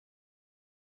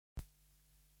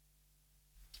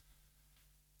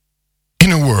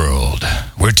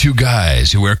where two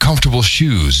guys who wear comfortable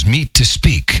shoes meet to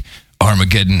speak.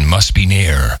 Armageddon must be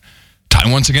near. Time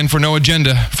once again for No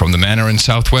Agenda. From the Manor in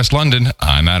southwest London,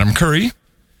 I'm Adam Curry.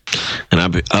 And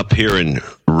I'm up here in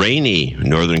rainy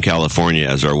Northern California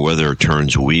as our weather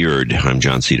turns weird. I'm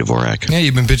John C. Dvorak. Yeah,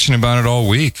 you've been bitching about it all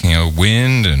week. You know,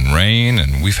 wind and rain,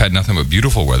 and we've had nothing but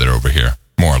beautiful weather over here,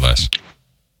 more or less.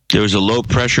 There was a low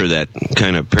pressure that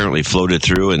kind of apparently floated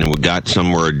through and it got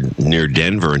somewhere near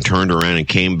Denver and turned around and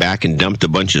came back and dumped a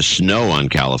bunch of snow on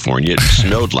California. It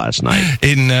snowed last night.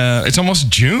 It's almost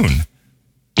June.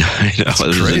 I know.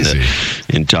 That's crazy.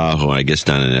 In Tahoe, I guess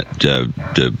down in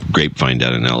the Grapevine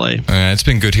down in L.A. It's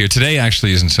been good here. Today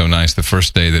actually isn't so nice. The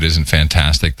first day that isn't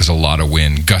fantastic. There's a lot of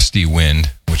wind, gusty wind,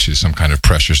 which is some kind of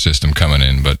pressure system coming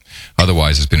in. But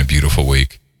otherwise, it's been a beautiful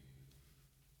week.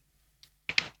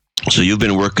 So you've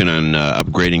been working on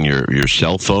upgrading your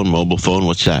cell phone, mobile phone.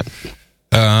 What's that?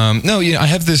 No, I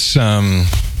have this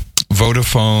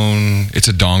Vodafone. It's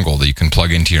a dongle that you can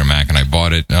plug into your Mac, and I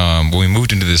bought it when we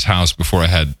moved into this house before I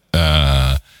had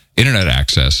internet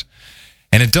access.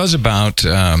 And it does about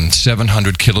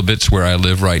 700 kilobits where I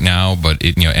live right now, but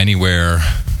anywhere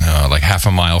like half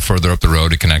a mile further up the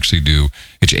road, it can actually do.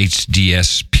 It's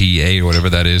HDSPA or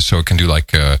whatever that is, so it can do like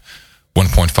 1.5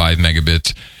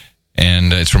 megabits.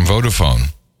 And it's from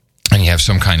Vodafone. And you have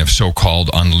some kind of so-called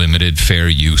unlimited fair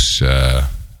use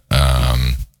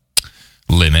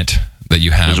limit that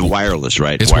you have. It's wireless,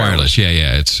 right? It's wireless.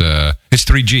 Yeah. It's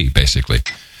 3G, basically.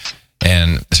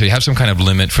 And so you have some kind of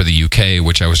limit for the UK,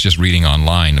 which I was just reading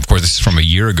online. Of course, this is from a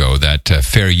year ago. That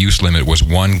fair use limit was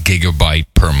 1 gigabyte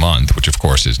per month, which, of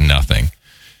course, is nothing.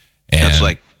 And that's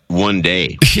like 1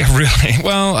 day. Yeah, really.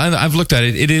 Well, I've looked at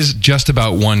it. It is just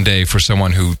about 1 day for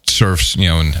someone who surfs,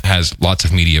 and has lots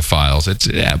of media files. But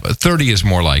 30 is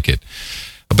more like it.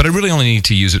 But I really only need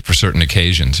to use it for certain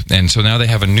occasions. And so now they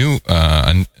have a new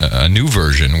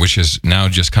version, which is now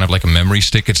just kind of like a memory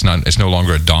stick. It's no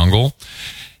longer a dongle.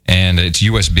 And it's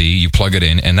USB. You plug it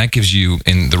in, and that gives you,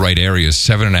 in the right areas,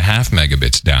 7.5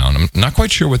 megabits down. I'm not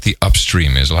quite sure what the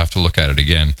upstream is. I'll have to look at it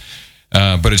again.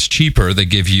 But it's cheaper. They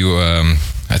give you,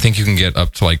 I think you can get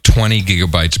up to like 20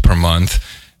 gigabytes per month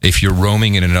if you're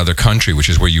roaming in another country, which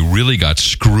is where you really got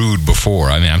screwed before.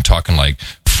 I mean, I'm talking like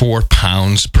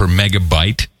 £4 per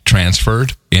megabyte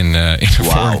transferred in a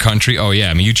foreign country. Oh, yeah.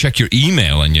 I mean, you check your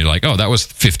email and you're like, oh, that was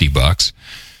 $50.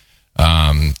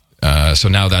 So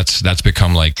now that's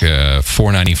become like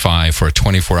 $4.95 for a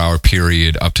 24-hour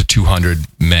period, up to 200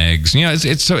 megs.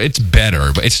 It's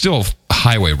better, but it's still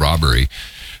highway robbery.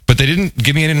 But they didn't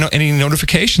give me any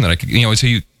notification that I could,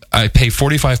 I pay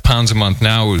 £45 a month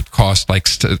now. It would cost they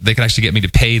could actually get me to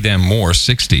pay them more,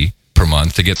 $60 per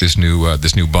month, to get this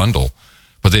new bundle.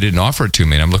 But they didn't offer it to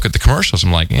me. And I'm looking at the commercials.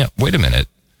 I'm like, yeah, wait a minute.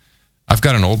 I've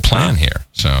got an old plan here.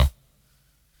 So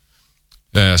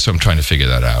I'm trying to figure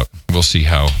that out. We'll see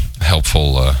how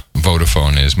helpful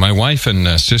Vodafone is. My wife and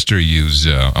sister use,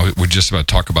 we just about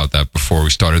to talk about that before we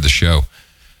started the show.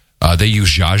 They use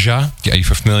Jaja. Are you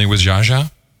familiar with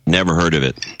Jaja? Never heard of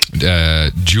it.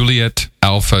 Juliet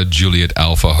Alpha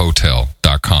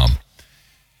Hotel.com.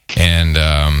 And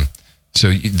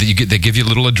so they give you a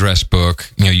little address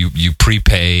book. You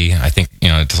prepay. I think,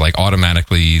 it's like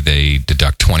automatically they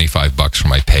deduct $25 from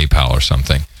my PayPal or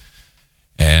something.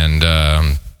 And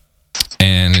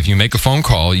if you make a phone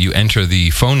call, you enter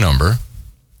the phone number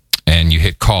and you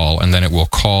hit call, and then it will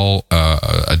call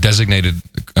a designated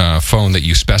phone that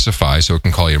you specify, so it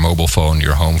can call your mobile phone,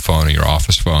 your home phone, or your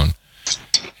office phone.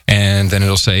 And then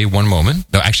it'll say, 1 moment.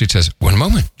 No, actually it says, 1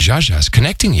 moment, Jaja is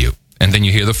connecting you. And then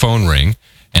you hear the phone ring,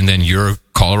 and then your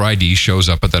caller ID shows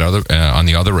up at that other on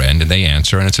the other end, and they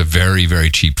answer, and it's a very,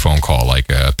 very cheap phone call, like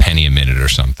a penny a minute or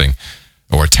something,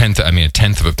 or a tenth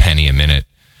of a penny a minute.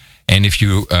 And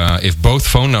if both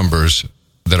phone numbers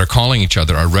that are calling each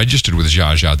other are registered with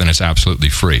Jaja, then it's absolutely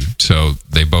free. So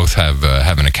they both have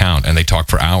an account, and they talk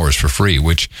for hours for free,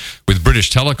 which with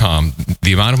British Telecom,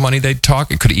 the amount of money they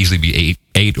talk, it could easily be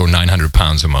 £800 or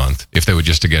 £900 a month if they were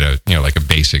just to get a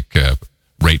basic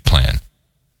rate plan.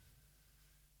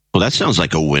 Well, that sounds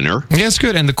like a winner. Yeah, it's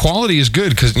good, and the quality is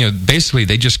good because basically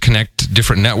they just connect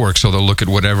different networks, so they'll look at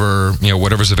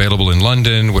whatever's available in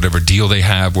London, whatever deal they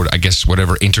have,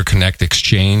 whatever interconnect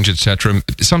exchange, etc.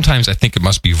 Sometimes I think it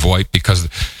must be VoIP because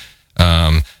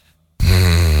 1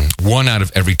 out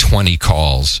of every 20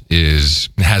 calls has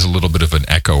a little bit of an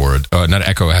echo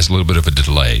has a little bit of a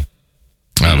delay.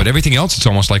 But everything else, it's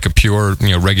almost like a pure,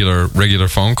 regular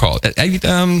phone call.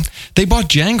 They bought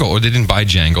Jangle, or they didn't buy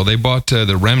Jangle. They bought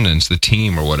the remnants, the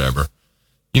team, or whatever.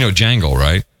 Jangle,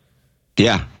 right?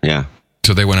 Yeah.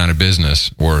 So they went out of business,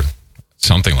 or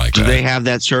something like that. Do they have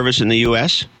that service in the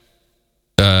U.S.?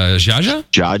 Jaja?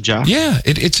 Jaja? Yeah,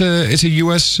 it's a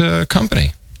U.S.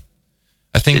 company.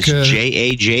 I think it's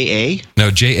Jaja? No,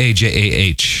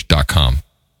 jajah.com.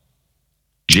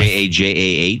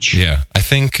 Jajah? Yeah, I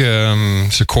think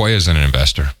Sequoia's an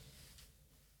investor.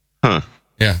 Huh.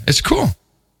 Yeah, it's cool.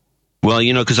 Well,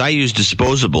 because I use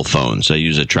disposable phones. I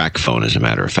use a track phone, as a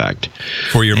matter of fact.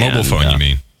 For your mobile phone, you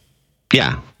mean?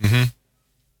 Yeah. Mm-hmm.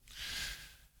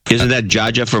 Isn't that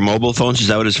Jaja for mobile phones? Is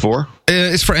that what it's for?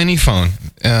 It's for any phone.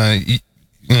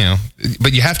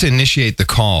 But you have to initiate the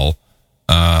call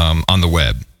on the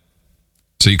web.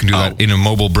 So you can do that in a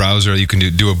mobile browser. You can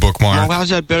do a bookmark. Well, how's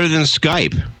that better than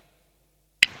Skype?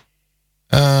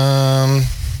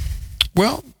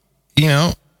 Well,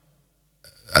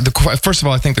 first of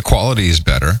all, I think the quality is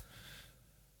better.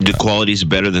 The quality is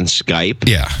better than Skype?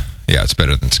 Yeah, it's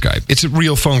better than Skype. It's a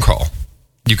real phone call.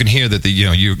 You can hear that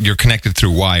you're connected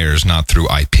through wires, not through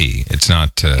IP. It's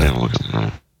not.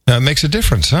 It makes a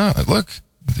difference, huh? Look,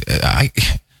 what are you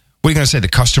going to say? The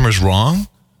customer's wrong?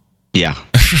 Yeah.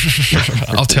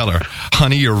 I'll tell her,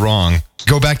 honey, you're wrong.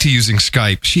 Go back to using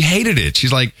Skype. She hated it.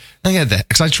 She's like,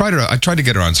 because I tried to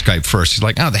get her on Skype first. She's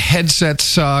like, the headset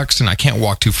sucks and I can't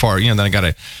walk too far. Then I got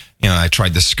to, I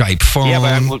tried the Skype phone.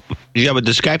 Yeah, but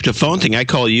the Skype to phone thing, I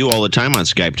call you all the time on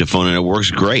Skype to phone and it works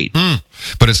great.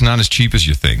 But it's not as cheap as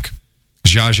you think.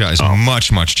 Jaja is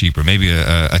much, much cheaper, maybe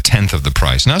a tenth of the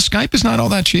price. Now, Skype is not all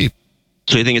that cheap.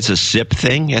 So you think it's a SIP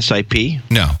thing, SIP?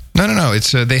 No.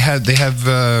 It's they have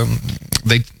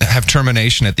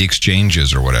termination at the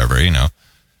exchanges or whatever.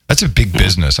 That's a big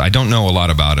business. I don't know a lot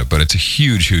about it, but it's a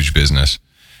huge, huge business.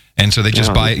 And so they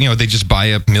just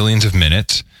buy up millions of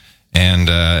minutes and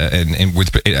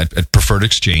with at preferred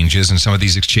exchanges, and some of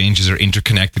these exchanges are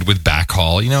interconnected with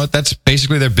backhaul. That's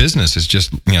basically their business. Is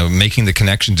just making the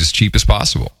connections as cheap as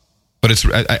possible. But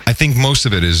I think most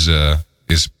of it is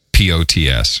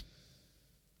POTS.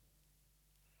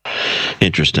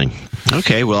 Interesting.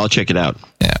 Okay, well, I'll check it out.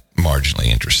 Yeah, marginally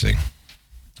interesting.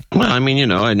 Well, I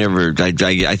mean,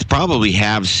 I probably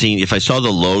have seen, if I saw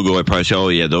the logo, I'd probably say, oh,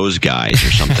 yeah, those guys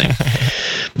or something.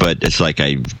 But it's like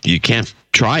you can't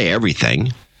try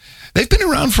everything. They've been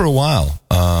around for a while.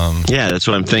 Yeah, that's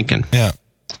what I'm thinking. Yeah.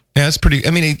 Yeah, it's pretty,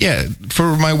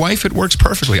 for my wife, it works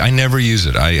perfectly. I never use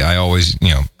it. I always,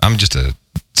 I'm just a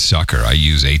sucker. I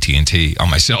use AT&T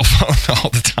on my cell phone all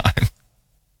the time.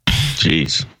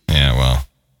 Jeez. Yeah, well,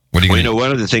 what are you going to do?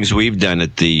 One of the things we've done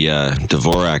at the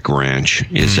Dvorak Ranch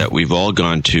is that we've all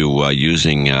gone to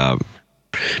using,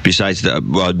 besides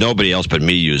nobody else but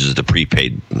me uses the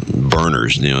prepaid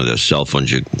burners, the cell phone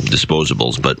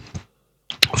disposables, but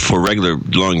for regular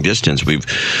long distance, we've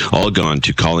all gone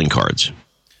to calling cards.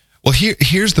 Well,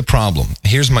 here's the problem.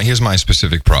 Here's my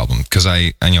specific problem, because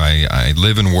I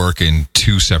live and work in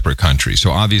two separate countries. So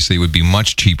obviously it would be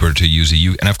much cheaper to use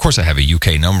and of course I have a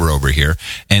UK number over here,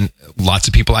 and lots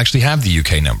of people actually have the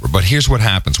UK number. But here's what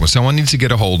happens when someone needs to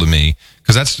get a hold of me,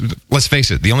 because let's face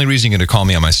it, the only reason you're going to call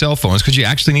me on my cell phone is because you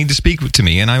actually need to speak to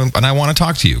me, and I want to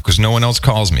talk to you because no one else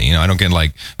calls me. I don't get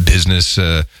like business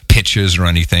pitches or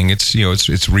anything. It's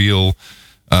it's real.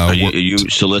 Are you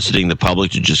soliciting the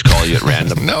public to just call you at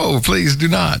random? No, please do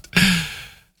not.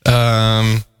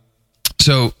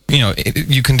 So,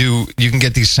 you can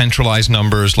get these centralized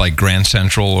numbers like Grand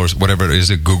Central or whatever it is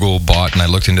that Google bought, and I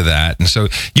looked into that. And so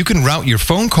you can route your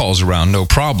phone calls around, no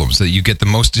problems. That you get the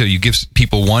most, you give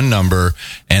people one number,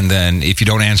 and then if you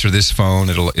don't answer this phone,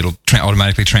 it'll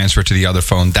automatically transfer to the other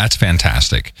phone. That's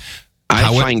fantastic. I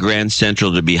find Grand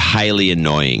Central to be highly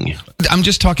annoying. I'm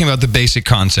just talking about the basic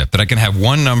concept that I can have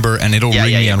one number and it'll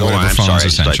ring me on whatever phone is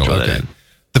essential. Okay.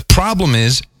 The problem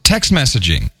is text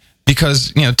messaging,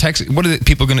 because text. What are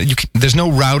people going to? There's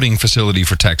no routing facility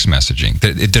for text messaging.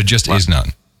 There just is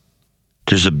none.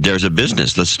 There's a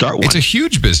business. Let's start one. It's a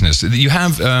huge business. You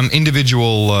have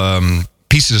individual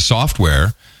pieces of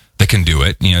software that can do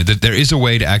it. There is a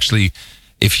way to actually.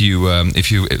 If you,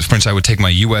 for instance, I would take my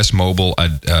US mobile,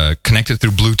 I'd connect it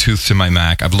through Bluetooth to my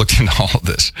Mac. I've looked into all of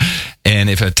this. And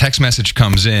if a text message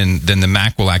comes in, then the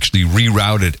Mac will actually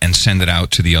reroute it and send it out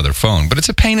to the other phone. But it's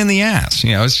a pain in the ass.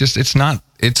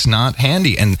 It's not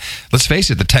handy. And let's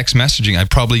face it, the text messaging, I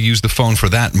probably use the phone for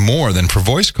that more than for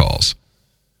voice calls.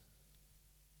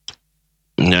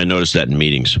 I noticed that in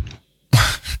meetings.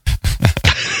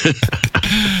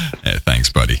 Yeah,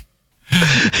 thanks, buddy.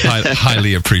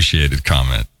 Highly appreciated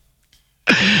comment.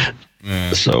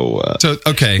 So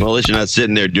okay. Well, at least you're not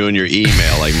sitting there doing your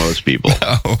email like most people.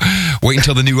 No. Wait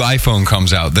until the new iPhone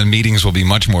comes out. Then meetings will be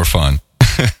much more fun.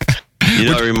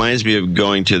 It reminds me of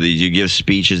going to you give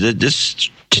speeches. This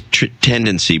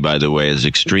tendency, by the way, is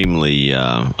extremely,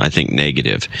 I think,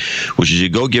 negative, which is you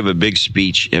go give a big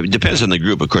speech. It depends on the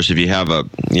group, of course. If you have a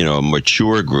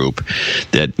mature group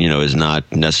that is not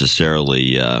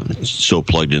necessarily so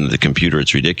plugged into the computer,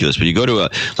 it's ridiculous. But you go to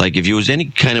if you was any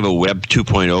kind of a Web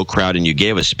 2.0 crowd and you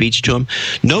gave a speech to them,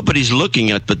 nobody's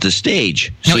looking at but the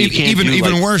stage. So you can't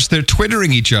even worse, they're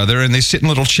twittering each other and they sit in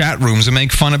little chat rooms and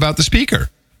make fun about the speaker.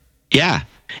 Yeah.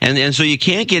 And so you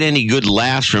can't get any good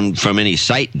laughs from any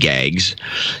sight gags.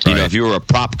 If you were a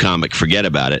prop comic, forget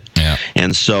about it. Yeah.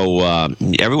 And so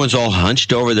everyone's all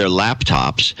hunched over their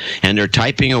laptops, and they're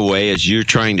typing away as you're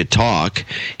trying to talk.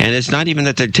 And it's not even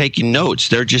that they're taking notes;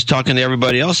 they're just talking to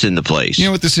everybody else in the place. You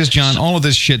know what this is, John? All of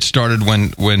this shit started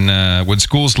when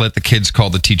schools let the kids call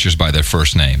the teachers by their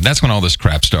first name. That's when all this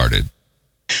crap started.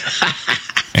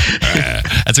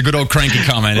 That's a good old cranky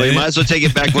comment. Well, you might as well take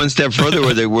it back one step further,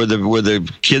 where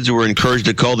the kids were encouraged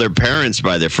to call their parents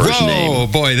by their first name. Oh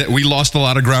boy, we lost a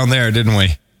lot of ground there, didn't we?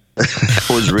 That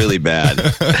was really bad,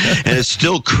 and it's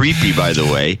still creepy. By the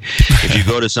way, if you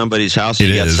go to somebody's house and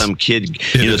you got some kid,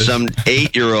 some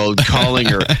 8-year-old calling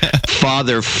her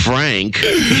Father Frank,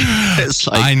 it's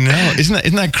like, I know,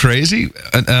 isn't that crazy?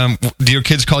 Do your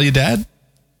kids call you Dad?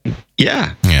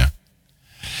 Yeah.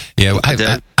 Yeah,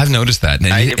 I've noticed that.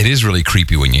 It is really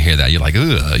creepy when you hear that. You're like,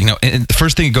 ugh. And the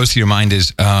first thing that goes to your mind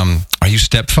is, are you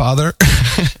stepfather?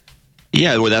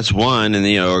 Yeah, well, that's one, and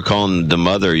or calling the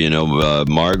mother,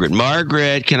 Margaret.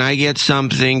 Margaret, can I get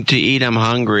something to eat? I'm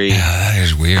hungry. Yeah, that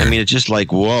is weird. I mean, it's just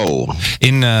like, whoa.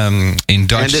 In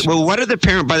Dutch. What are the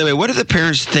parents? By the way, what are the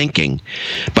parents thinking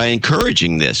by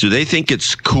encouraging this? Do they think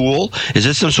it's cool? Is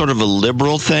this some sort of a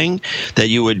liberal thing that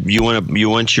you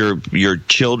want your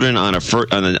children on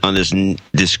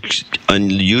this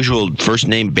unusual first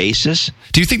name basis?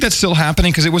 Do you think that's still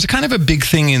happening? Because it was kind of a big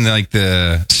thing in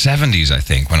the 70s, I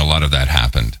think, when a lot of that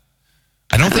happened.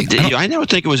 I don't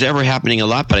think it was ever happening a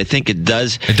lot, but I think it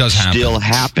does still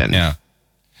happen. Yeah.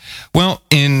 Well,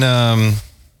 in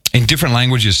different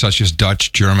languages such as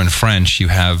Dutch, German, French, you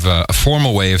have a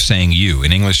formal way of saying you.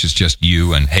 In English, it's just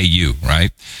you and hey you,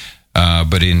 right?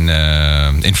 But in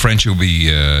French, it will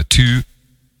be tu,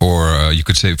 or you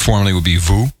could say formally it would be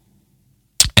vous.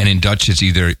 And in Dutch, it's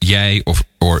either jij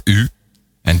or u.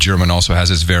 And German also has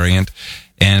its variant.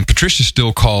 And Patricia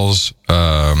still calls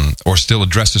or still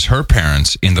addresses her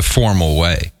parents in the formal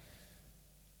way.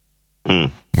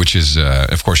 Which is,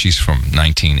 of course, she's from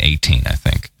 1918, I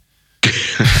think.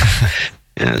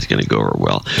 Yeah, it's going to go over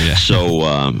well. Yeah.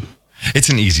 So... it's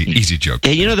an easy joke.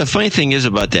 Hey, the funny thing is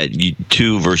about that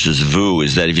tu versus vous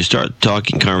is that if you start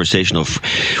talking conversational...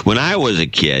 When I was a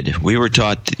kid, we were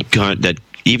taught that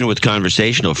even with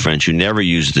conversational French, you never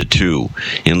use the tu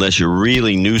unless you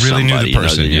really knew somebody. Knew the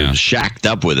person, you're shacked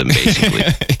up with them, basically.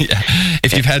 Yeah.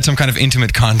 If you've had some kind of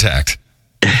intimate contact.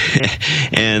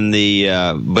 And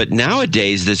but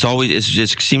nowadays it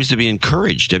just seems to be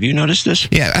encouraged. Have you noticed this?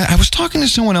 Yeah, I was talking to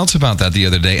someone else about that the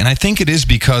other day, and I think it is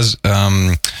because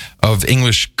of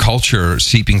English culture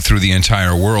seeping through the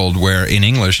entire world. Where in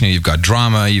English, you've got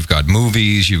drama, you've got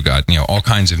movies, you've got all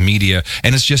kinds of media,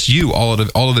 and it's just you. All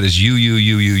of it is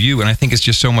you, and I think it's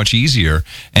just so much easier,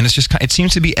 and it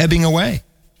seems to be ebbing away.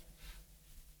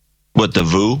 What, the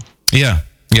vous? Yeah.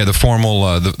 Yeah, the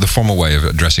formal way of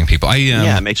addressing people.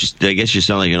 It makes you. I guess you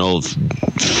sound like an old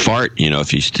fart,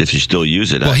 if you still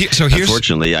use it. Well,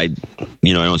 unfortunately, I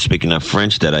don't speak enough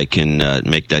French that I can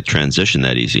make that transition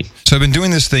that easy. So I've been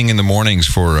doing this thing in the mornings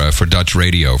for Dutch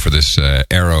radio, for this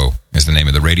Arrow is the name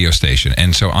of the radio station.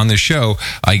 And so on this show,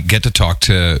 I get to talk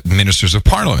to ministers of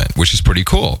parliament, which is pretty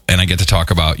cool. And I get to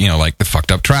talk about, the fucked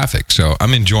up traffic. So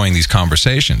I'm enjoying these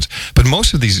conversations. But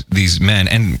most of these men,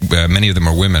 and many of them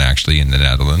are women actually in the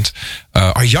Netherlands,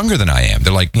 are younger than I am.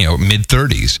 They're like,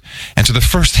 mid-30s. And so the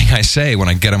first thing I say when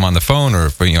I get them on the phone, or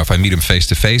if I meet them face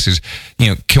to face is,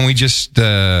 can we just,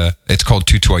 it's called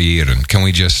tutoyeren. Can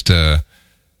we just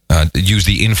use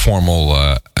the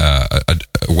informal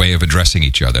way of addressing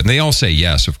each other? And they all say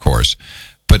yes, of course.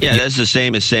 But yeah, that's the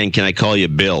same as saying, can I call you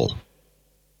Bill?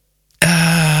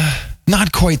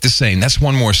 Not quite the same. That's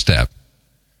one more step.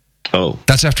 Oh.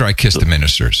 That's after I kiss the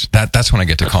ministers. That's when I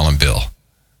get to call him Bill.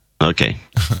 Okay.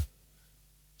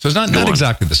 So it's not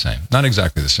exactly the same. Not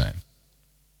exactly the same.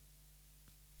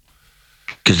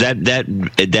 Because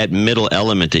that middle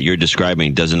element that you're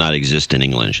describing does not exist in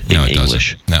English. No, it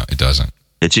doesn't. No, it doesn't.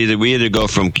 It's we either go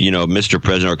from, Mr.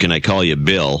 President, or can I call you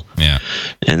Bill? Yeah.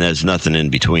 And there's nothing in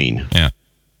between. Yeah.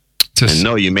 And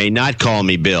no, you may not call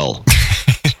me Bill.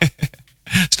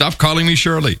 Stop calling me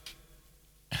Shirley.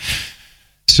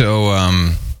 So,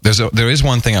 there is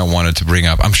one thing I wanted to bring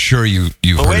up. I'm sure you've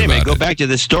heard wait a minute. about Go back to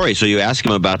this story. So you ask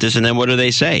them about this, and then what do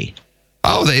they say?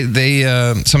 Oh, they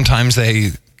sometimes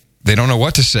they don't know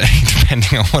what to say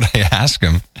depending on what I ask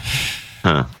them.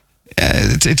 Huh.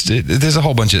 There's a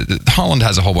whole bunch of Holland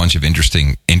has a whole bunch of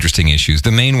interesting issues.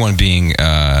 The main one being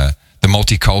the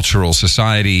multicultural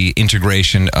society,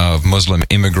 integration of Muslim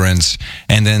immigrants,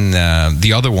 and then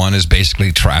the other one is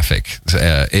basically traffic.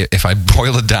 If I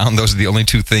boil it down, those are the only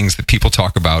two things that people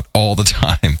talk about all the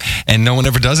time, and no one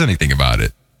ever does anything about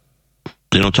it.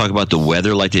 They don't talk about the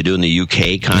weather like they do in the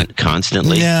UK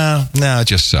constantly. Yeah, no, it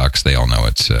just sucks. They all know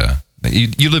it's.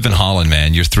 You live in Holland,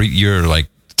 man. You're like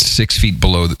 6 feet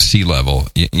below the sea level.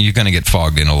 You're going to get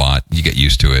fogged in a lot. You get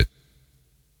used to it.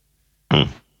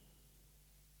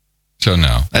 So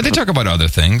no, they talk about other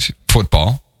things.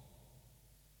 Football.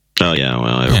 Oh yeah,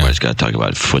 well everybody's got to talk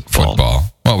about football.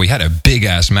 Well, we had a big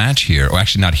ass match here. Well,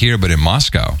 actually, not here, but in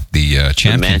Moscow, the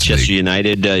Champions Manchester League.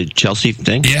 United Chelsea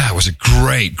thing. Yeah, it was a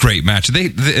great match.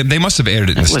 They must have aired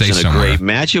it in the States somewhere. It wasn't a great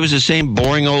match. It was the same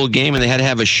boring old game, and they had to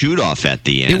have a shoot off at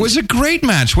the end. It was a great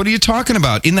match. What are you talking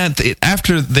about? In that,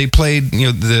 after they played,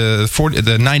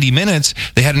 the 90 minutes,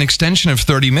 they had an extension of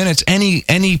 30 minutes.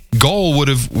 Any goal would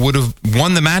have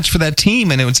won the match for that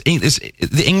team, and it's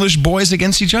the English boys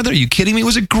against each other. Are you kidding me? It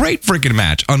was a great freaking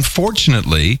match.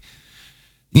 Unfortunately,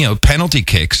 penalty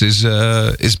kicks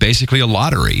is basically a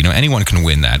lottery. Anyone can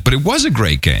win that. But it was a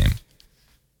great game.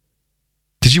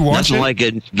 Did you watch Nothing it? Like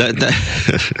it.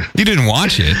 You didn't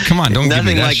watch it. Come on, don't give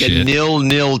me that like shit. Nothing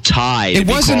like a 0-0 tie. It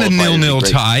wasn't a 0-0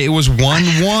 tie. It was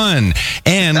 1-1.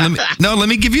 And let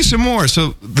me give you some more.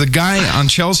 So the guy on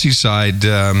Chelsea's side,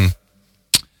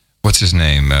 what's his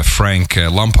name? Frank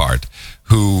Lampard,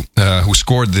 who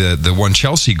scored the one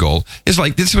Chelsea goal, is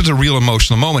like, this was a real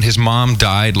emotional moment. His mom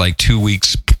died like 2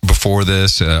 weeks before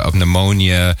this of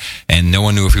pneumonia, and no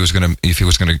one knew if he was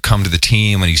gonna come to the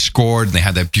team. And he scored, and they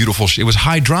had that beautiful. It was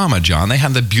high drama, John. They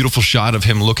had that beautiful shot of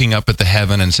him looking up at the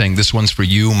heaven and saying, "This one's for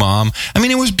you, Mom." I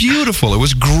mean, it was beautiful. It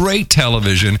was great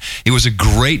television. It was a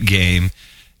great game.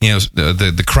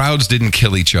 The crowds didn't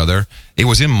kill each other. It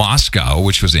was in Moscow,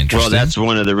 which was interesting. Well, that's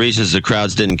one of the reasons the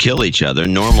crowds didn't kill each other.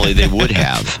 Normally, they would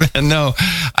have. No,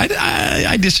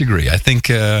 I disagree. I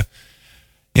think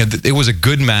it was a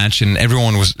good match, and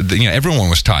everyone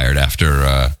was tired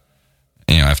after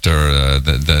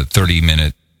the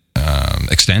 30-minute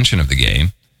extension of the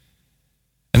game,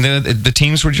 and the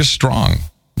teams were just strong.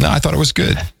 No, I thought it was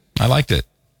good. I liked it.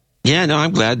 Yeah, no, I'm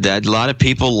glad that a lot of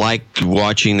people liked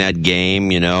watching that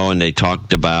game, and they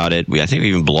talked about it. I think we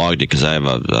even blogged it because I have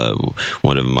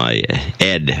one of my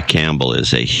Ed Campbell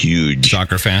is a huge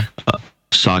soccer fan,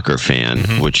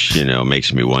 mm-hmm. Which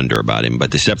makes me wonder about him.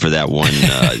 But except for that one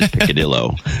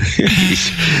Picadillo,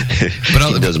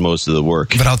 he does most of the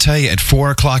work. But I'll tell you, at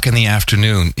 4:00 in the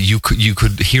afternoon, you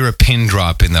could hear a pin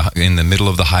drop in the middle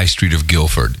of the high street of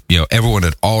Guildford. Everyone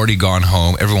had already gone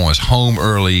home. Everyone was home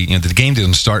early. The game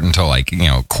didn't start until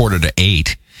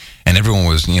 7:45, and everyone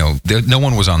was no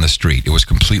one was on the street. It was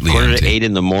completely empty. 7:45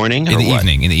 in the morning, in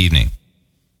the evening.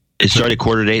 It started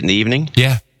 7:45 in the evening.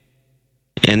 Yeah.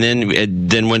 And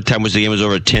then what time was the game? Was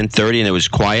over at 10:30, and it was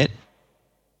quiet.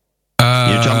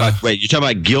 You're talking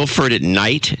about Guildford at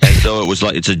night, as though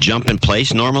it's a jump in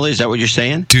place. Normally, is that what you're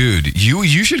saying, dude?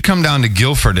 You should come down to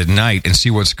Guildford at night and see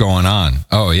what's going on.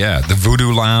 Oh yeah, the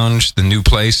Voodoo Lounge, the new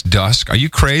place, Dusk. Are you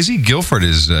crazy? Guildford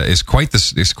is quite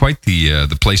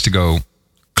the place to go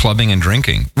clubbing and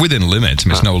drinking within limits. I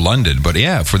mean, it's no London, but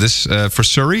yeah, for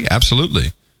Surrey,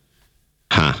 absolutely.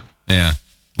 Huh? Yeah.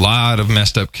 A lot of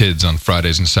messed up kids on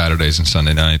Fridays and Saturdays and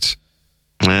Sunday nights.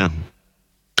 Yeah.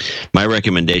 My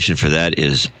recommendation for that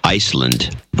is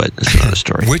Iceland, but it's another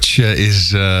story. Which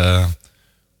is, it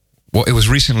was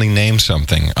recently named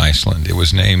something, Iceland. It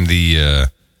was named the...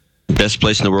 best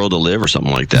place in the world to live or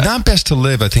something like that. Not best to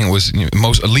live. I think it was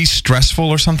at least stressful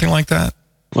or something like that.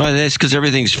 Well, that's because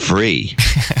everything's free.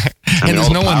 And there's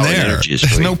no one there.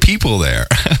 There's no people there.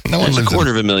 No one lives.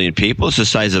 250,000 people. It's the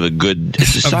size of a good.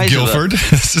 It's the size of Guildford.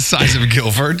 It's the size of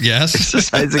Guildford. Yes, it's the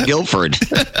size of Guildford.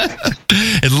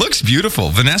 It looks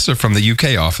beautiful. Vanessa from the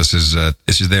UK office is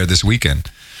there this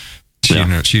weekend. She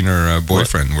and her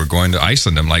boyfriend were going to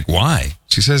Iceland. I'm like, why?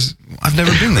 She says, I've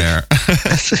never been there.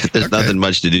 There's nothing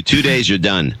much to do. 2 days, you're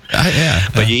done.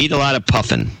 But you eat a lot of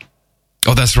puffin.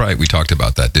 Oh, that's right. We talked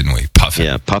about that, didn't we? Puffin.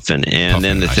 Yeah, puffin. And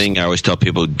then the thing I always tell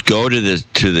people, go to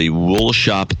the wool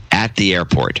shop at the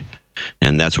airport.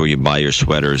 And that's where you buy your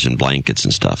sweaters and blankets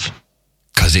and stuff.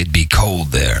 Because it'd be cold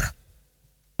there.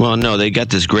 Well, no, they got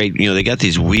this great, they got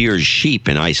these weird sheep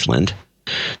in Iceland.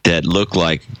 that look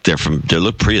like they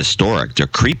look prehistoric. They're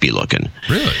creepy looking.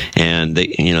 Really? And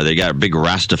they got big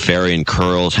Rastafarian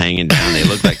curls hanging down. They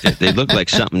look like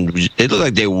something. They look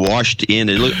like they washed in.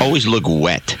 They always look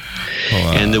wet.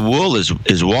 Wow. And the wool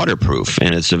is waterproof,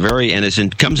 and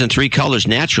it comes in 3 colors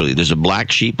naturally. There's a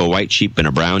black sheep, a white sheep, and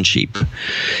a brown sheep,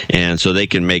 and so they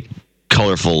can make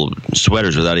colorful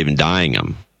sweaters without even dyeing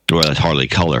them. Well, that's hardly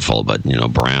colorful, but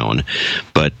brown.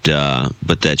 But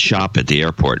that shop at the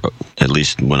airport, at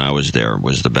least when I was there,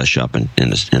 was the best shop in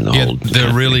the whole.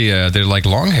 They're really they're like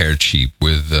long-haired sheep.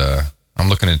 With I'm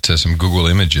looking at some Google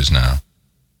images now.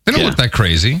 They don't look that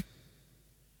crazy.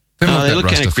 They look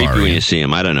kind of creepy when you see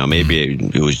them. I don't know. Maybe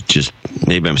it was just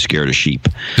I'm scared of sheep.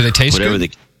 Do they taste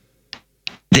good?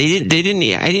 They didn't.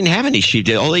 I didn't have any sheep.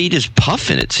 All they eat is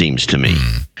puffin. It seems to me.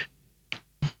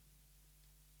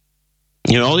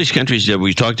 All these countries that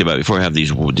we talked about before have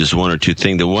this one or two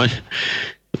thing. The one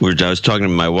where I was talking to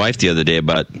my wife the other day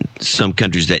about some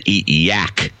countries that eat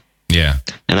yak. Yeah.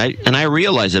 And I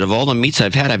realized that of all the meats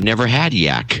I've had, I've never had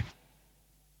yak.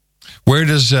 Where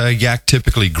does yak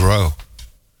typically grow?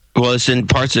 Well, it's in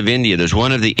parts of India. There's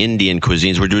one of the Indian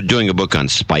cuisines. We're doing a book on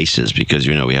spices because,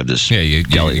 we have this. Yeah, you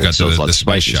got the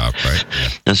spice shop, right? Yeah.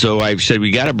 And so I said,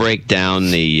 we got to break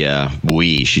down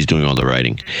she's doing all the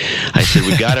writing. I said,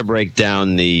 we got to break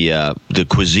down the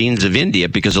cuisines of India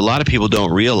because a lot of people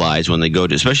don't realize when they go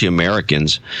to, especially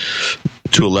Americans,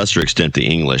 to a lesser extent the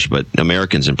English, but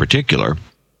Americans in particular,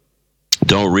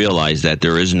 don't realize that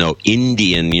there is no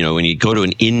Indian, when you go to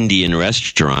an Indian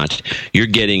restaurant, you're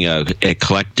getting a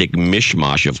eclectic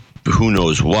mishmash of who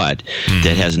knows what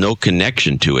that has no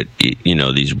connection to it.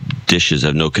 These dishes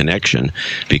have no connection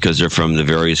because they're from the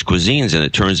various cuisines. And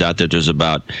it turns out that there's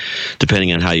about,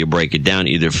 depending on how you break it down,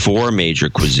 either 4 major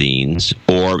cuisines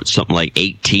or something like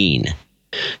 18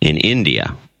 in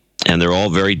India. And they're all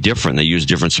very different. They use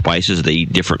different spices. They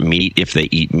eat different meat if they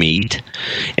eat meat,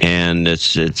 and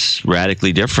it's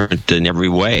radically different in every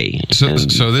way.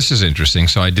 So this is interesting.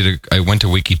 So I went to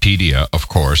Wikipedia, of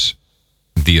course,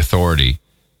 the authority.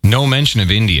 No mention of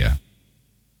India.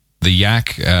 The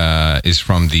yak is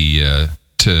from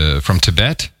from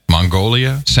Tibet,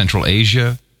 Mongolia, Central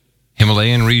Asia,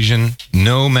 Himalayan region.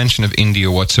 No mention of India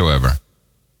whatsoever.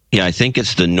 Yeah, I think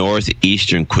it's the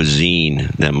northeastern cuisine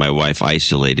that my wife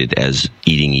isolated as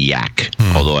eating yak.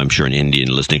 Although I'm sure an Indian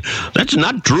listening, that's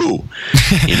not true.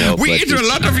 We eat a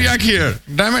lot of yak here.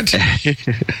 Damn it!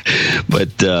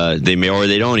 But they may or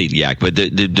they don't eat yak. But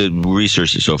the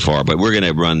research so far. But we're going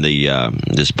to run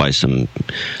this by some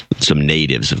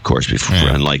natives, of course, before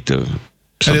unlike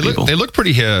they look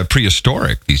pretty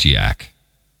prehistoric. These yak.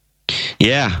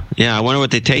 Yeah. I wonder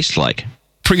what they taste like.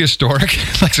 Prehistoric,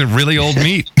 like some really old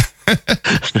meat.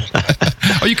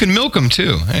 Oh, you can milk them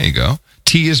too. There you go.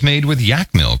 Tea is made with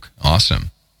yak milk.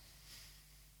 Awesome.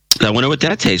 I wonder what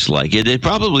that tastes like. They're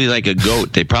probably like a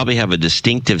goat. They probably have a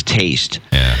distinctive taste.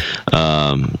 Yeah.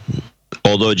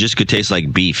 Although it just could taste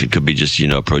like beef. It could be just,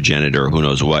 progenitor or who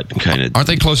knows what kind of. Aren't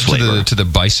they close to the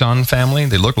bison family?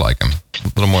 They look like them. A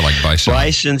little more like bison.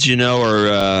 Bisons,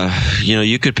 are,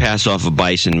 you could pass off a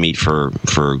bison meat for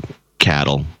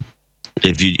cattle.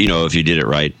 If you did it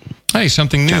right. Hey,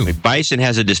 something new. I mean, bison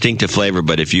has a distinctive flavor,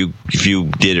 but if you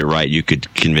did it right, you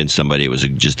could convince somebody it was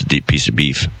just a deep piece of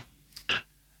beef.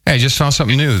 Hey, I just found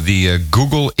something new. The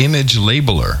Google Image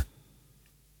Labeler.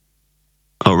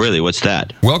 Oh, really? What's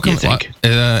that? Welcome.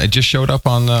 It just showed up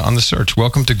on the search.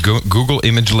 Welcome to Google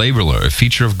Image Labeler, a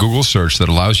feature of Google Search that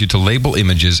allows you to label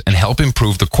images and help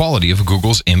improve the quality of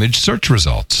Google's image search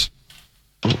results.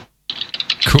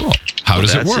 Cool. How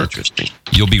does it work?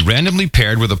 You'll be randomly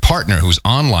paired with a partner who's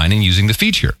online and using the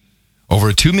feature. Over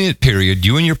a 2-minute period,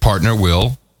 you and your partner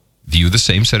will view the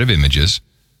same set of images,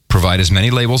 provide as many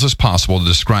labels as possible to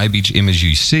describe each image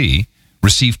you see,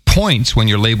 receive points when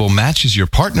your label matches your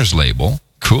partner's label.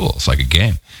 Cool. It's like a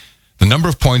game. The number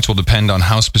of points will depend on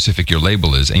how specific your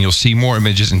label is, and you'll see more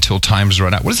images until time's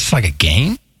run out. What is this, like a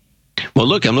game? Well,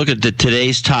 look, I'm looking at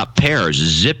today's top pairs.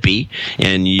 Zippy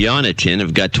and Yonatan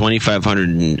have got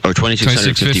 2,500 or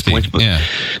 2,650 points.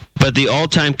 But the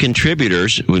all-time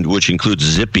contributors, which includes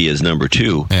Zippy as number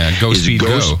 2, is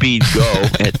Go Speed Go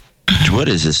at what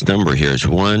is this number here? It's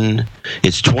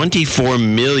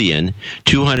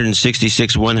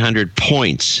 24,266,100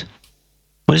 points.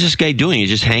 What is this guy doing? He's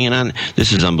just hanging on.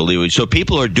 This is unbelievable. So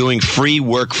people are doing free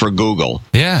work for Google.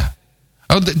 Yeah.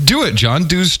 Oh, do it, John.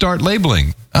 Do start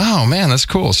labeling. Oh, man, that's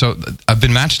cool. So I've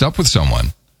been matched up with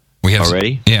someone. We have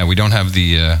already? Yeah, we don't have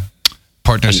the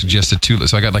partner suggested two.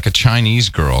 So I got like a Chinese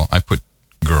girl. I put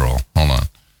girl. Hold on.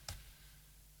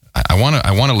 I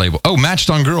want to label. Oh, matched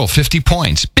on girl, 50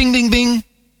 points. Bing, bing, bing.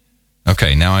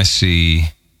 Okay, now I see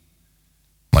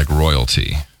like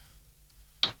royalty.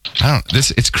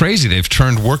 It's crazy. They've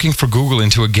turned working for Google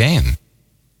into a game.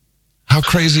 How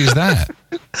crazy is that?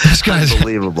 Those guys,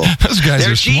 unbelievable. Those guys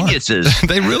They're are smart. geniuses.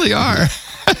 They really are.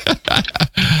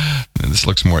 This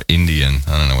looks more Indian.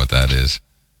 I don't know what that is.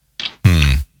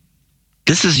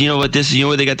 This is, you know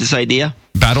where they got this idea?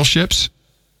 Battleships?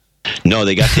 No,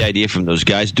 they got the idea from those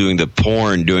guys doing the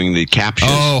porn, doing the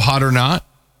captions. Oh, Hot or Not?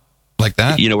 Like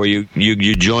that? You know, where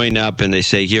you join up and they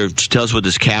say, here, tell us what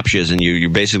this captcha is, and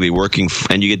you're basically working,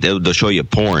 and they'll show you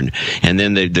porn. And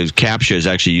then the captcha is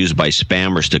actually used by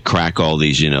spammers to crack all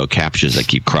these, captures that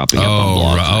keep cropping up on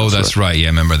blogs. Oh, that's right. Yeah, I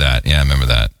remember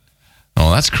that.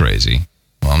 Oh, that's crazy.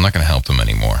 Well, I'm not going to help them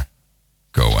anymore.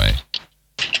 Go away.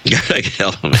 I can't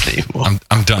help them anymore.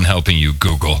 I'm done helping you,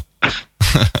 Google.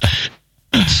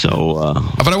 So,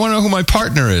 but I want to know who my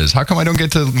partner is. How come I don't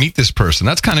get to meet this person?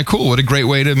 That's kind of cool. What a great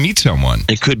way to meet someone.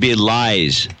 It could be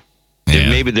lies. Yeah.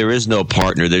 Maybe there is no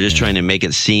partner. They're just trying to make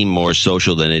it seem more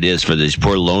social than it is for these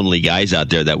poor lonely guys out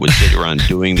there that would sit around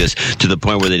doing this to the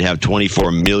point where they'd have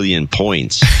 24 million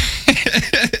points.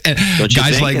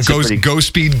 Guys like Go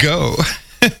Speed Go.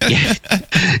 Yeah.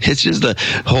 It's just the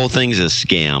whole thing's a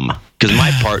scam. Because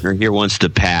my partner here wants to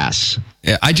pass.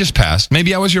 Yeah, I just passed.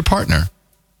 Maybe I was your partner.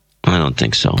 I don't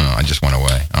think so. No, I just went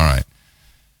away. All right.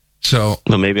 So,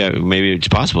 well, maybe it's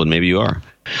possible. Maybe you are.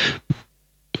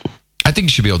 I think you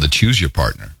should be able to choose your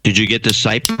partner. Did you get to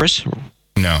Cyprus?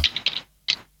 No.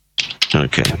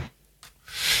 Okay.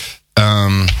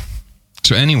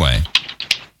 So anyway,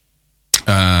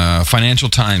 Financial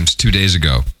Times 2 days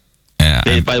ago.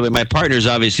 Hey, by the way, my partner's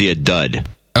obviously a dud.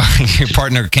 Your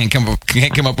partner can't come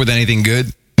up with anything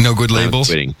good. No good labels.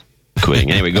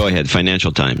 Quitting. Anyway, go ahead.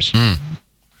 Financial Times.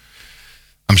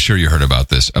 I'm sure you heard about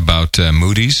this, about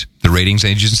Moody's, the ratings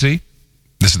agency.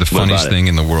 This is the funniest thing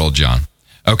in the world, John.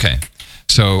 Okay.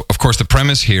 So, of course, the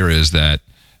premise here is that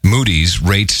Moody's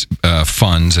rates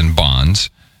funds and bonds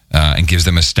and gives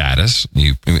them a status.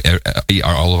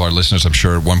 All of our listeners, I'm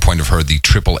sure, at one point have heard the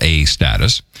AAA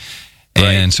status.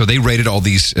 Right. And so they rated all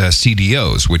these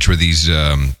CDOs, which were these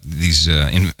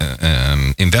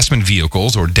investment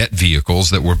vehicles or debt vehicles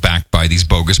that were backed by these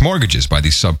bogus mortgages, by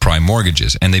these subprime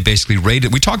mortgages. And they basically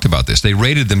rated, we talked about this, they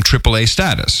rated them AAA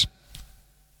status.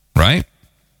 Right?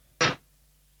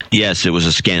 Yes, it was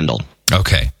a scandal.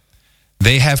 Okay.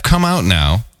 They have come out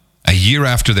now, a year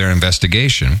after their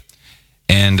investigation,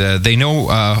 and they know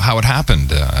how it happened,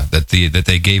 that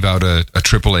they gave out a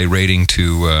AAA rating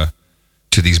to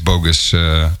these bogus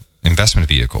investment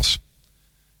vehicles.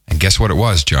 And guess what it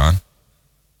was, John?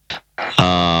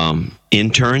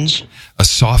 Interns? A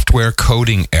software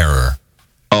coding error.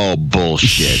 Oh,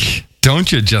 bullshit.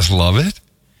 Don't you just love it?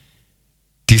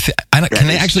 Do you can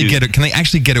they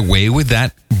actually get away with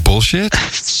that bullshit?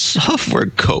 Software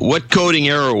code. What coding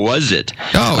error was it?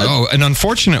 An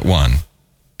unfortunate one.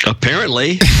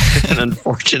 Apparently, an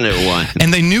unfortunate one.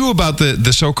 And they knew about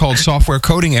the so-called software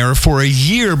coding error for a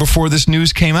year before this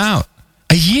news came out.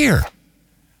 A year.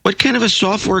 What kind of a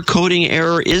software coding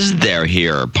error is there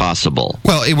here possible?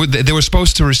 Well, they were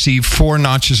supposed to receive 4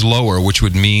 notches lower, which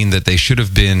would mean that they should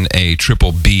have been a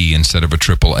triple B instead of a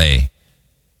triple A,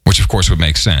 which of course would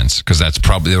make sense because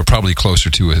they were probably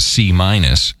closer to a C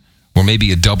minus or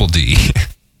maybe a double D.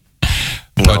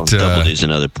 Well, double D is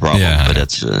another problem, but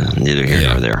that's neither here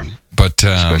nor there. But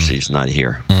especially he's not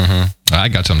here. Mm-hmm. I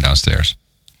got some downstairs.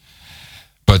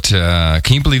 But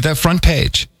can you believe that front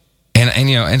page? And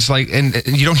it's like, and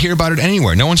you don't hear about it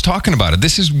anywhere. No one's talking about it.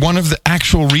 This is one of the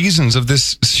actual reasons of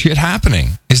this shit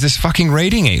happening. Is this fucking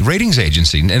ratings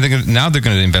agency? And now they're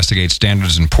going to investigate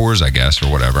Standards and Poor's, I guess,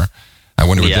 or whatever. I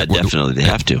wonder. Definitely they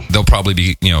have to. They'll probably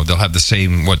be, they'll have the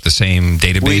same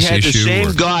database we had issue. The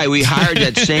same guy. We hired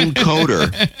that same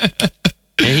coder,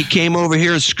 and he came over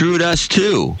here and screwed us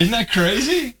too. Isn't that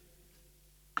crazy?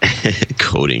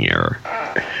 Coding error.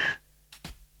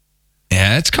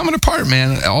 Yeah, it's coming apart,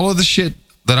 man. All of the shit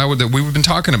that we've been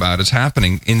talking about is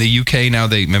happening in the UK now.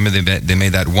 They made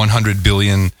that $100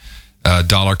 billion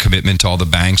commitment to all the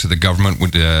banks, so the government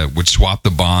would swap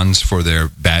the bonds for their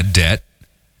bad debt.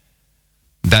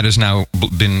 That has now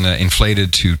been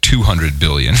inflated to $200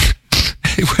 billion.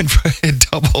 It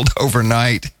doubled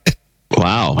overnight.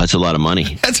 Wow, that's a lot of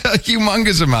money. That's a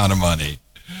humongous amount of money.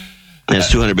 And it's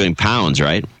 200 billion pounds,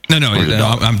 right? No,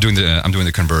 I'm doing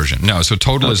the conversion. No, so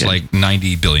total is like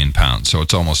 90 billion pounds. So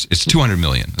it's 200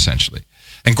 million essentially.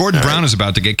 And Gordon Brown is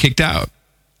about to get kicked out.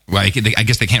 Well, I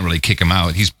guess they can't really kick him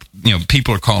out. He's,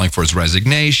 people are calling for his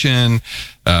resignation.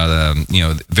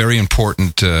 Very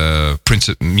important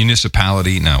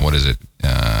municipality. No, what is it?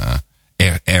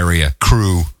 Area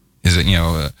crew. Is it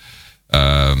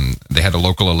they had a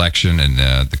local election, and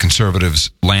the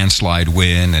Conservatives landslide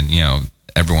win, and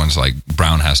everyone's like,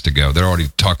 Brown has to go. They're already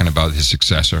talking about his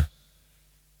successor.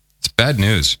 It's bad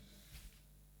news.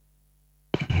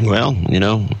 Well,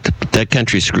 that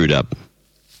country's screwed up.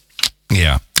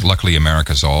 Yeah. Luckily,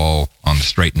 America's all on the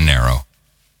straight and narrow.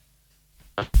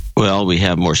 Well, we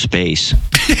have more space.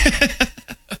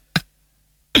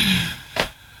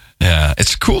 Yeah.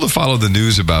 It's cool to follow the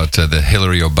news about the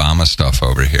Hillary Obama stuff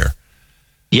over here.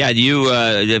 Yeah,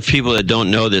 the people that don't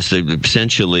know this,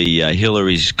 essentially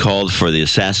Hillary's called for the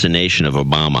assassination of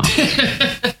Obama.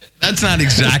 That's not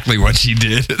exactly what she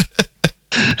did.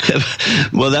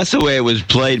 Well, that's the way it was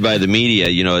played by the media,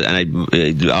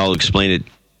 and I'll explain it.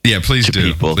 Yeah, please to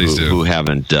do. People who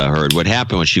haven't heard. What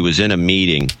happened when she was in a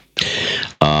meeting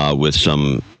with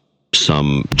some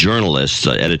journalists,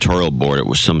 editorial board. It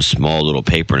was some small little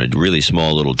paper in a really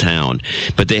small little town,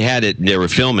 but they were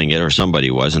filming it, or somebody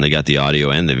was, and they got the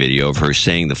audio and the video of her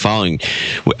saying the following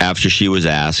after she was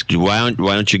asked, why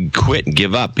don't you quit and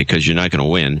give up because you're not going to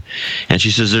win? And she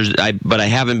says, but I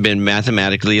haven't been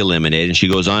mathematically eliminated. And she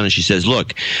goes on and she says,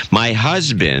 look, my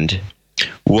husband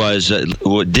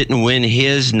didn't win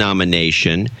his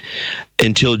nomination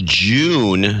until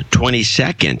June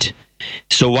 22nd.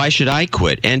 So why should I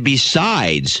quit? And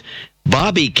besides,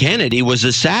 Bobby Kennedy was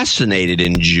assassinated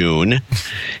in June,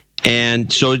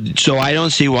 and so I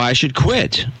don't see why I should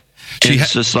quit.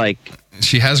 It's just like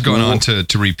she has gone on to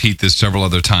repeat this several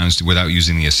other times without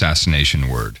using the assassination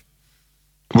word.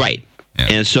 Right. Yeah.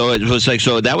 And so it was like,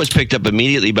 so that was picked up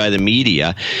immediately by the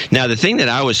media. Now, the thing that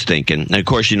I was thinking, and of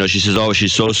course, she says, oh,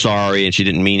 she's so sorry, and she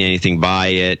didn't mean anything by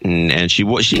it, and she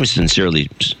was sincerely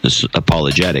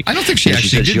apologetic. I don't think she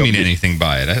actually did mean anything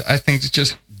by it. I think it's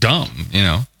just dumb,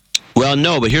 Well,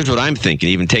 no, but here's what I'm thinking,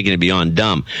 even taking it beyond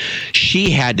dumb. She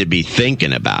had to be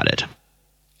thinking about it.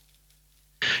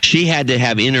 She had to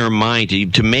have in her mind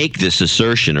to make this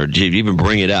assertion or to even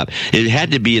bring it up. It had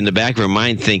to be in the back of her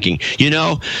mind thinking,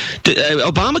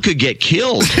 Obama could get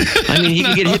killed. I mean, he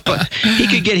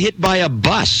could get hit by a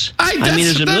bus.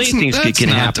 There's a million things that can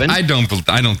happen. I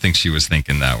don't think she was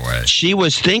thinking that way. She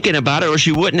was thinking about it, or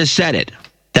she wouldn't have said it.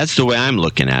 That's the way I'm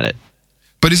looking at it.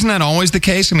 But isn't that always the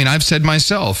case? I mean, I've said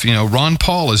myself, Ron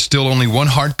Paul is still only one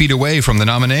heartbeat away from the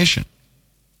nomination.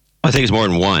 I think it's more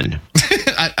than one.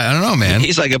 I don't know, man.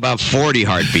 He's like about 40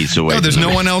 heartbeats away. No, there's no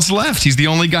one else left. He's the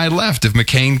only guy left. If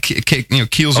McCain,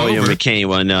 keels over. Oh, yeah, McCain.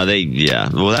 Well, no,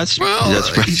 that's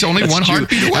he's only one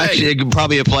heartbeat away. Actually, it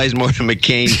probably applies more to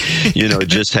McCain.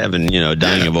 Just having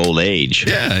dying of old age.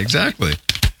 Yeah, exactly.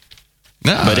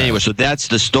 No. But anyway, so that's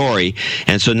the story,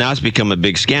 and so now it's become a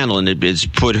big scandal, and it's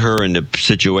put her in a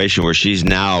situation where she's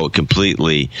now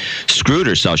completely screwed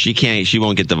herself. She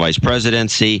won't get the vice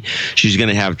presidency. She's going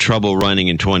to have trouble running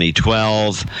in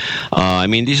 2012.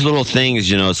 These little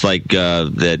things, it's like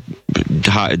that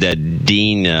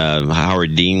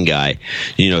Howard Dean guy,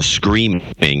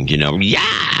 screaming,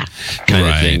 yeah, kind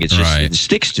of thing. It's just it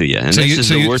sticks to you, and this is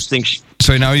the worst thing.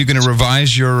 So now you're going to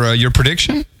revise your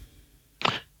prediction?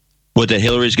 What, that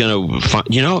Hillary's going to,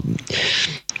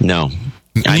 no.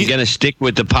 I'm going to stick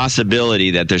with the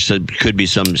possibility that there could be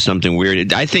something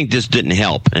weird. I think this didn't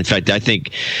help. In fact, I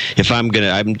think if I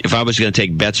was going to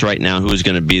take bets right now, who was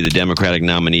going to be the Democratic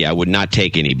nominee, I would not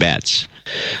take any bets,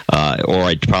 or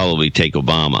I'd probably take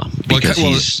Obama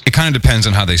because it kind of depends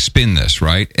on how they spin this,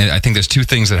 right? And I think there's two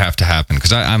things that have to happen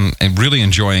because I'm really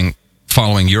enjoying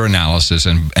following your analysis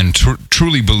and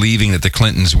truly believing that the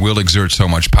Clintons will exert so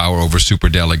much power over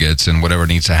superdelegates and whatever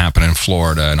needs to happen in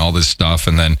Florida and all this stuff,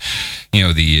 and then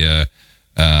the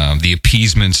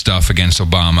appeasement stuff against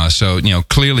Obama. So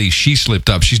clearly she slipped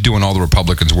up. She's doing all the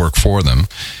Republicans' work for them.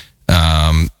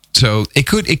 So it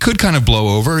could kind of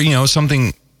blow over.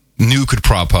 Something new could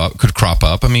crop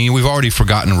up. I mean, we've already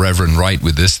forgotten Reverend Wright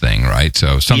with this thing, right?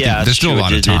 So there's still a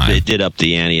lot of time. It did up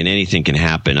the ante, and anything can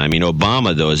happen. I mean,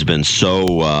 Obama, though, has been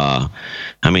so...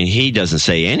 he doesn't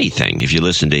say anything. If you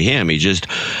listen to him,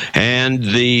 and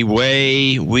the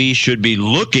way we should be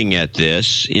looking at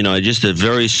this, just a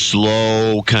very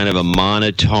slow, kind of a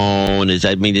monotone.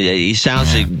 He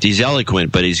sounds like he's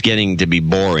eloquent, but he's getting to be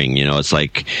boring. It's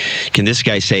like, can this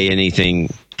guy say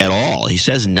anything at all? He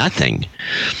says nothing,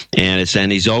 and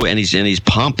he's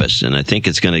pompous, and I think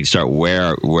it's going to start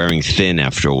wearing thin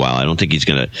after a while. I don't think he's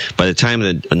going to. By the time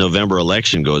the November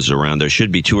election goes around, there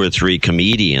should be 2 or 3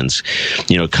 comedians,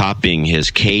 copying his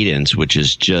cadence, which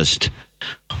is just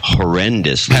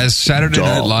horrendous. Has Saturday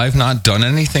Night Live not done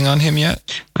anything on him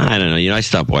yet? I don't know. I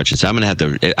stopped watching. So I'm going to have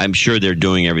to. I'm sure they're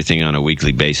doing everything on a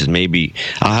weekly basis. Maybe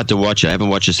I'll have to watch it. I haven't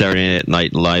watched a Saturday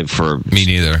Night Live for me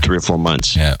neither 3 or 4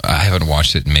 months. Yeah, I haven't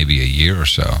watched it in maybe a year or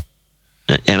so.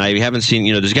 And I haven't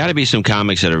seen, there's got to be some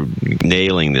comics that are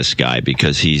nailing this guy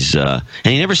because he's, and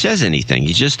he never says anything.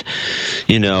 He just,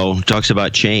 talks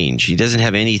about change. He doesn't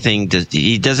have anything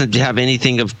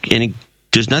of any,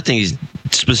 there's nothing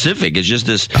specific. It's just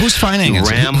this who's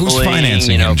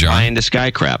financing him, John? Flying the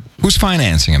sky crap. Who's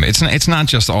financing him? It's not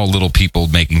just all little people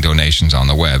making donations on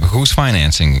the web. Who's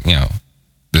financing,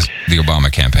 the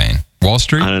Obama campaign? Wall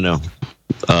Street? I don't know.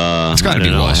 It's got to be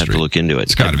Wall Street. I have to look into it.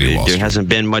 It's got to be Wall Street. There hasn't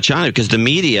been much on it because the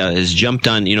media has jumped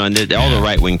on, and all the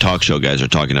right-wing talk show guys are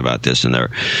talking about this, and they're,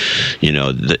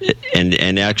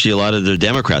 and actually a lot of the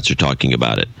Democrats are talking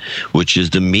about it, which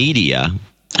is the media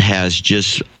has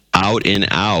just out and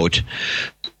out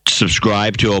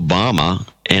subscribed to Obama.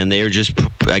 And they're just,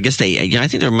 I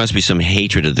think there must be some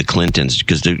hatred of the Clintons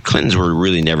because the Clintons were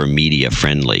really never media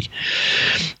friendly.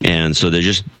 And so they're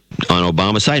just on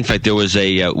Obama's side. In fact, there was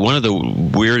one of the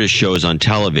weirdest shows on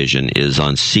television is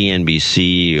on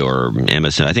CNBC or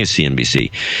MSN. I think it's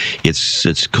CNBC.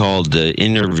 It's called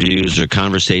Interviews or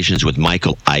Conversations with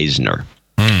Michael Eisner.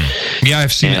 Yeah,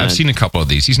 I've seen a couple of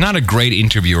these. He's not a great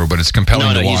interviewer, but it's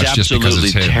compelling to watch just because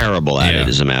it's him. He's absolutely terrible at it,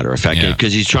 as a matter of fact,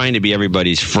 because he's trying to be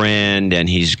everybody's friend, and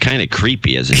he's kind of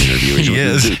creepy as an interviewer. He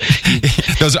is.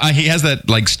 He has that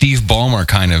like Steve Ballmer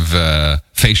kind of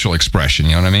facial expression.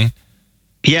 You know what I mean?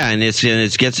 Yeah, and it's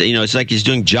like he's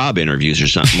doing job interviews or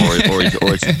something, or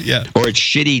it's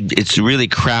shitty. It's really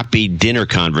crappy dinner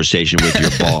conversation with your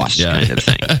boss kind of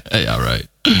thing. Yeah, right.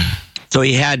 So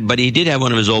he did have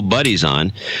one of his old buddies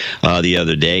on the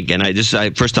other day, and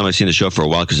first time I've seen the show for a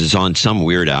while because it's on some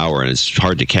weird hour and it's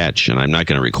hard to catch, and I'm not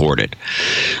going to record it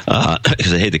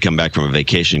because I hate to come back from a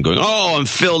vacation going, oh, I'm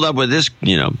filled up with this,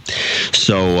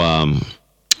 So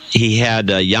he had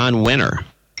Jan Wenner,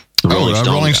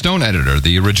 Rolling Stone editor,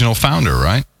 the original founder,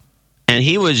 right? And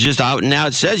he was just out and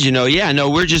out says,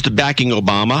 we're just backing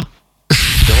Obama.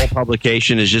 The whole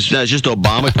publication is just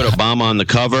Obama. We put Obama on the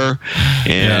cover,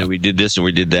 and we did this and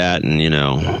we did that,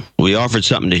 and we offered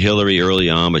something to Hillary early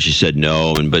on, but she said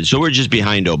no, so we're just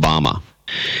behind Obama.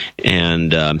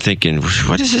 And I'm thinking,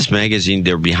 what is this magazine?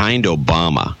 They're behind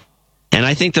Obama, and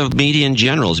I think the media in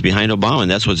general is behind Obama,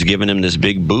 and that's what's given him this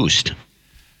big boost.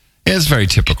 It's very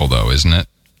typical, though, isn't it?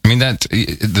 I mean, that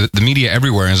the media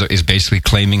everywhere is basically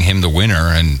claiming him the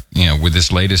winner, and with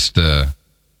this latest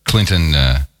Clinton.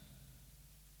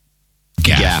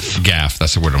 Gaff.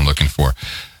 That's the word I'm looking for.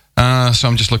 So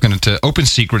I'm just looking at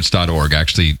OpenSecrets.org.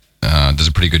 Actually, does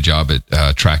a pretty good job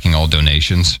at tracking all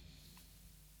donations.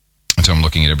 And so I'm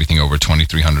looking at everything over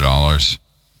 $2,300,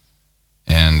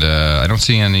 and I don't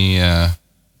see any.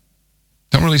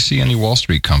 Don't really see any Wall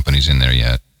Street companies in there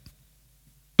yet.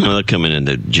 No, they're coming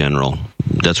into general.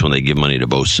 That's when they give money to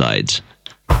both sides.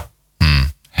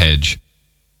 Hedge.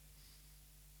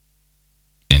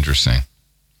 Interesting.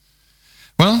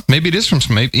 Well, maybe it is from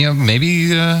maybe.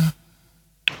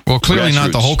 Well, clearly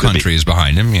not the whole country is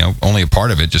behind him. Only a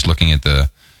part of it. Just looking at the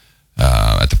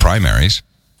primaries.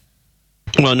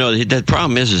 Well, no. The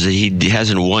problem is that he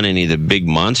hasn't won any of the big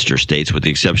monster states, with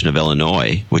the exception of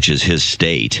Illinois, which is his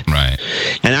state. Right.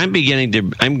 And I'm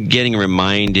getting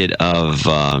reminded of.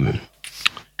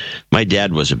 My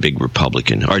dad was a big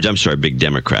Republican, or I'm sorry, a big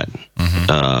Democrat.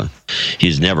 Mm-hmm.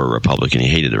 He's never a Republican. He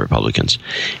hated the Republicans,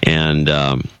 and.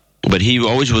 But he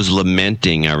always was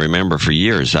lamenting, I remember for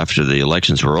years after the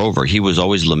elections were over, he was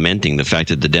always lamenting the fact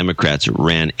that the Democrats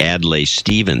ran Adlai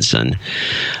Stevenson,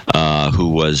 who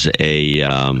was he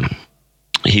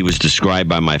was described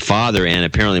by my father and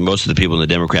apparently most of the people in the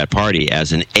Democrat Party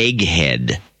as an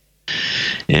egghead.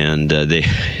 And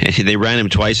they ran him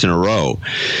twice in a row.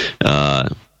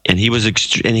 And he was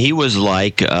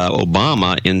like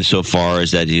Obama insofar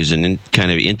as that he was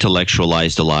kind of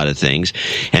intellectualized a lot of things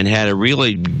and had a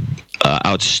really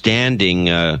outstanding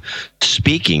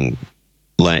speaking.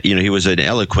 He was an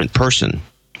eloquent person,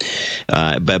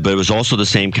 but it was also the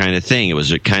same kind of thing. It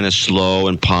was kind of slow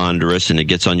and ponderous, and it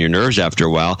gets on your nerves after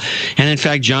a while. And in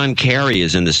fact, John Kerry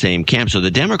is in the same camp. So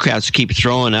the Democrats keep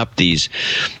throwing up these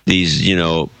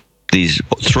throwbacks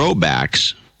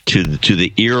to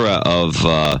the era of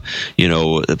the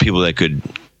people that could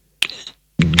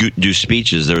do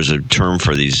speeches. There's a term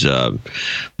for these the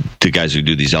guys who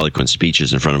do these eloquent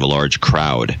speeches in front of a large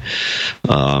crowd.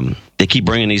 They keep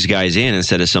bringing these guys in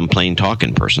instead of some plain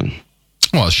talking person.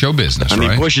 Well, it's show business, I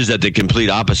mean, Bush is at the complete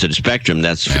opposite spectrum.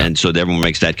 And so everyone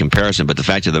makes that comparison. But the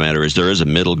fact of the matter is, there is a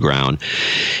middle ground.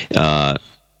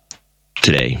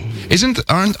 Today,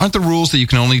 aren't the rules that you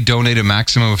can only donate a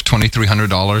maximum of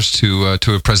 $2,300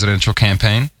 to a presidential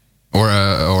campaign, or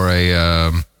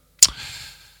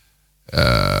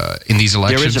in these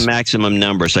elections? There is a maximum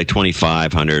number. It's like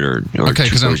 2,500 or okay,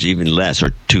 or even less,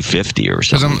 or 250 or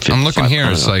something. Because I'm looking here.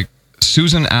 It's like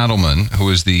Susan Adelman, who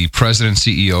is the president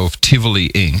and CEO of Tivoli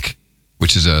Inc.,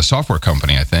 which is a software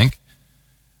company, I think.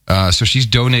 So she's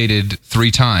donated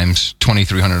 3 times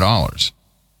 $2,300.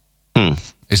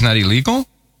 Isn't that illegal?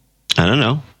 I don't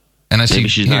know. And I see Maybe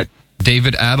she's not.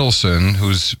 David Adelson,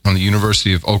 who's from the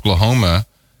University of Oklahoma,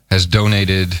 has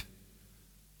donated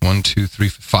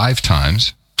 5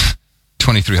 times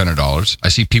 $2,300. I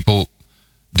see people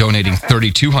donating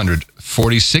 $3,200,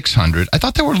 $4,600. I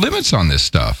thought there were limits on this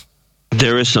stuff.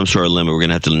 There is some sort of limit. We're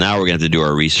gonna have to do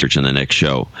our research in the next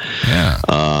show. Yeah.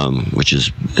 Which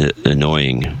is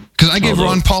annoying. Because I gave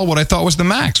Ron Paul what I thought was the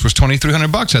max, was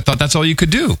 $2,300. I thought that's all you could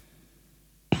do.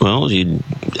 Well,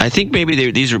 I think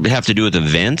maybe these have to do with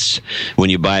events. When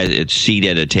you buy a seat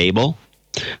at a table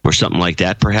or something like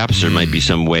that, perhaps there might be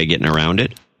some way of getting around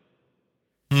it.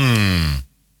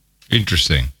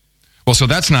 Interesting. Well, so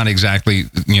that's not exactly,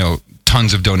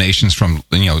 tons of donations from,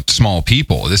 small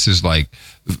people. This is like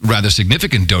rather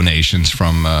significant donations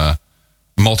from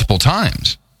multiple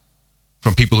times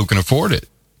from people who can afford it.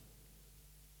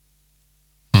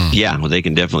 Yeah, well, they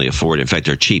can definitely afford it. In fact,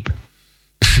 they're cheap.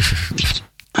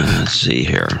 Let's see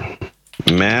here.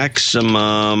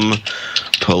 Maximum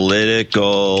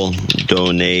political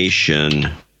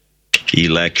donation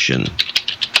election.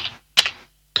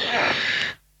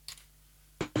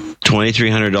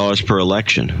 $2,300 per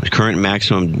election. The current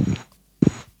maximum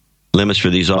limits for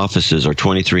these offices are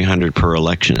 $2,300 per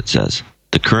election, it says.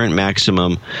 The current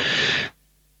maximum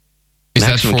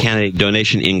candidate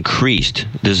donation increased.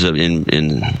 This is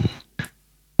in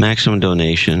maximum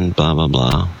donation, blah, blah,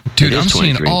 blah. Dude, I'm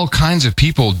seeing all kinds of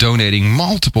people donating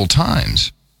multiple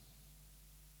times.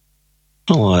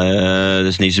 Well,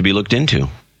 this needs to be looked into.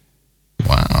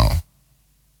 Wow.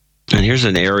 And here's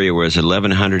an area where it's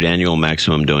 1,100 annual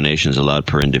maximum donations allowed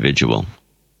per individual.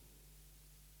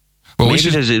 Well,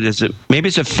 maybe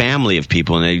it's a family of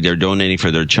people, and they're donating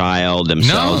for their child,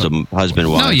 themselves, a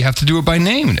husband, wife. No, you have to do it by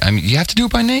name. I mean, you have to do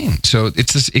it by name. So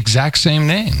it's this exact same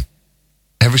name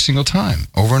every single time,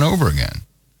 over and over again.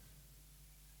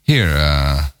 Here,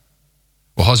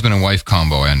 husband and wife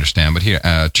combo, I understand. But here,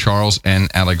 Charles N.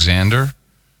 Alexander,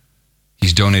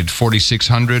 he's donated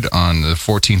 $4,600 on the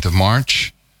 14th of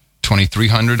March,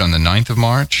 $2,300 on the 9th of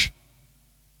March.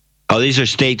 Oh, these are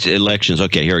state elections.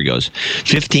 Okay, here it goes.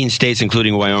 15 states,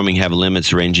 including Wyoming, have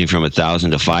limits ranging from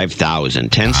 1,000 to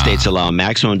 5,000. 10 states allow a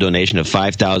maximum donation of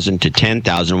 5,000 to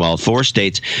 10,000, while 4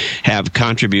 states have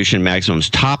contribution maximums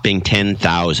topping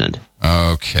 10,000.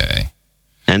 Okay.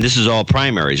 And this is all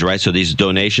primaries, right? So these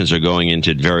donations are going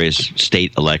into various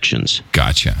state elections.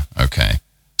 Gotcha. Okay.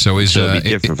 So it'll be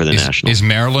different for the national. Is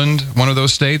Maryland one of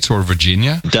those states, or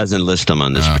Virginia? It doesn't list them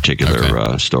on this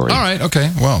particular story. All right,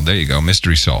 okay. Well, there you go.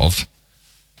 Mystery solved.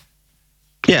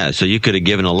 Yeah, so you could have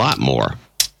given a lot more.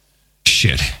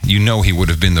 Shit. He would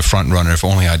have been the front runner if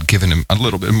only I'd given him a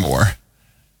little bit more.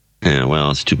 Yeah, well,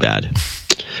 it's too bad.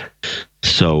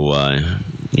 So,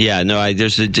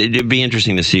 it'd be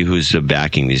interesting to see who's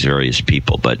backing these various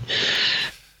people, but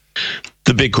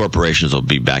the big corporations will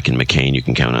be backing McCain. You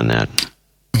can count on that.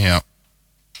 Yeah.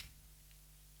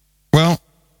 Well,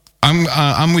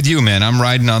 I'm with you, man. I'm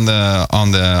riding on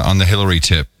the Hillary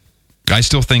tip. I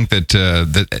still think that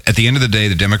at the end of the day,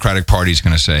 the Democratic Party is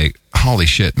going to say, "Holy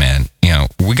shit, man!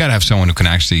 We got to have someone who can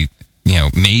actually,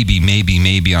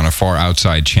 maybe on a far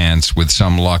outside chance, with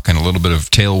some luck and a little bit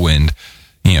of tailwind,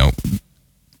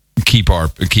 keep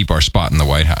our spot in the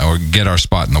White House, or get our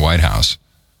spot in the White House."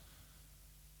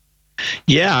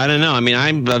 Yeah, I don't know. I mean,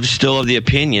 I'm still of the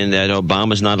opinion that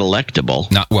Obama's not electable.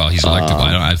 He's electable.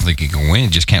 I don't think he can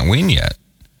win. Just can't win yet.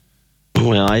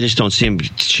 Well, I just don't see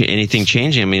anything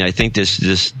changing. I mean, I think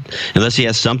this unless he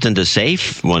has something to say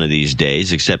one of these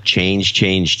days, except change.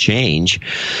 And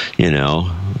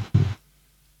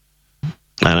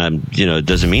it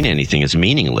doesn't mean anything. It's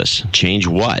meaningless. Change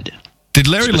what? Did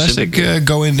Larry Lessig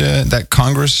go into that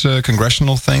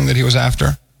congressional thing that he was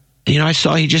after? I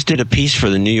saw he just did a piece for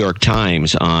the New York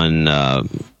Times on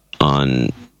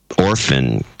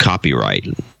orphan copyright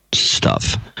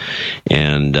stuff,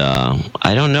 and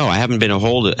I don't know. I haven't gotten a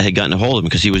hold of him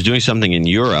because he was doing something in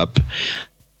Europe.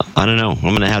 I don't know. I'm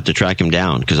going to have to track him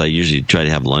down because I usually try to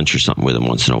have lunch or something with him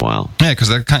once in a while. Yeah, because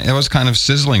that was kind of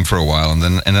sizzling for a while, and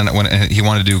then when he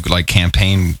wanted to do like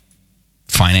campaign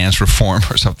finance reform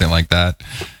or something like that,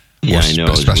 yeah, I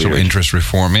know, special interest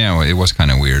reform. Yeah, it was kind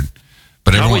of weird.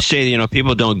 But I always say,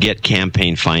 people don't get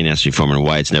campaign finance reform and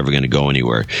why it's never going to go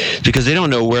anywhere. It's because they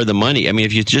don't know where the money. I mean,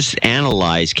 if you just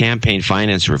analyze campaign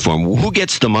finance reform, who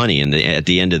gets the money at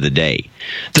the end of the day?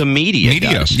 The media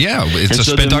does. Yeah, it's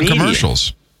spent on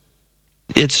commercials.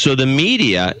 So the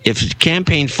media, if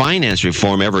campaign finance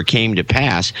reform ever came to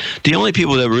pass, the only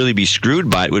people that would really be screwed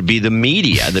by it would be the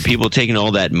media, the people taking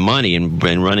all that money and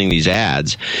running these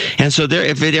ads. And so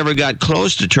if it ever got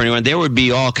close to turning on, there would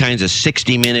be all kinds of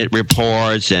 60-minute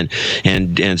reports and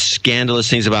scandalous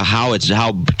things about how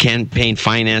campaign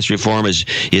finance reform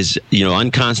is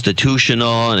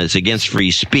unconstitutional and it's against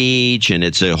free speech and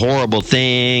it's a horrible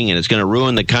thing and it's going to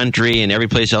ruin the country, and every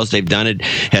place else they've done it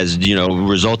has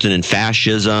resulted in fascism.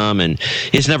 And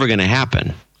it's never going to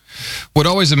happen. What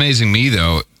always amazes me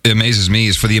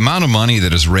is for the amount of money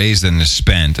that is raised and is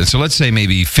spent. And so let's say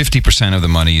maybe 50% of the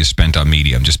money is spent on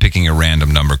media. I'm just picking a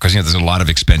random number because there's a lot of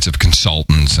expensive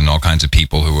consultants and all kinds of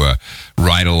people who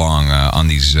ride along on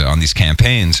these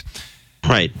campaigns.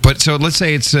 Right. But so let's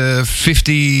say it's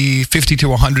 50 to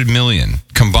 100 million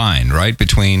combined, right,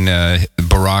 between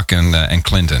Barack and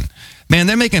Clinton. Man,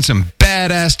 they're making some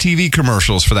badass TV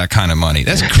commercials for that kind of money.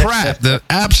 That's crap. The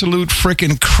absolute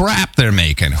freaking crap they're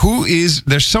making.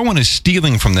 There's someone is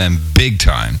stealing from them big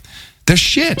time. They're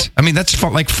shit. I mean, that's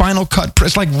like Final Cut.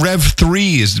 It's like Rev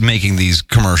 3 is making these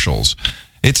commercials.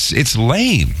 It's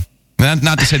lame.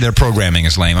 Not to say their programming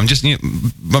is lame. I'm just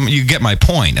you get my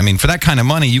point. I mean, for that kind of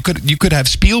money, you could have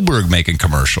Spielberg making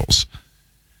commercials.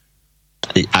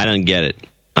 I don't get it.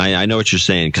 I know what you're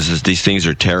saying, because these things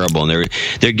are terrible, and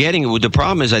they're getting. The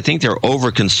problem is, I think they're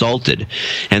over consulted,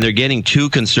 and they're getting too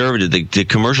conservative. The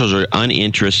commercials are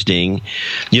uninteresting.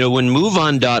 When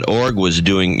MoveOn.org was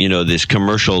doing this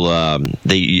commercial, I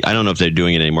don't know if they're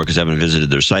doing it anymore because I haven't visited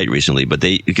their site recently. But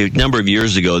a number of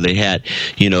years ago they had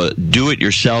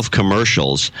do-it-yourself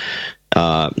commercials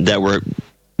that were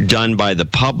done by the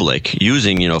public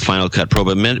using Final Cut Pro,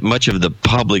 but much of the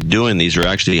public doing these are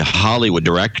actually Hollywood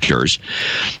directors,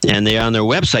 and they on their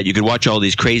website you could watch all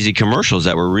these crazy commercials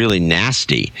that were really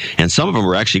nasty, and some of them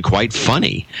were actually quite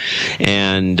funny.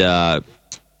 And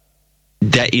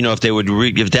that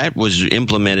if that was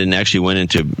implemented and actually went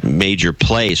into major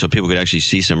play, so people could actually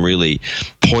see some really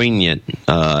poignant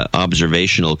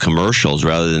observational commercials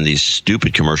rather than these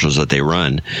stupid commercials that they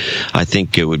run, I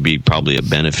think it would be probably a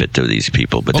benefit to these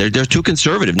people. But they're too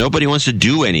conservative. Nobody wants to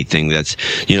do anything that's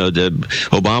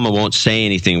Obama won't say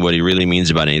anything what he really means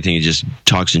about anything. He just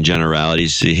talks in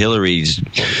generalities. Hillary's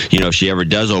if she ever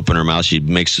does open her mouth, she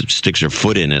sticks her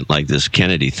foot in it like this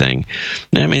Kennedy thing.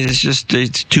 I mean,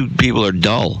 it's two people are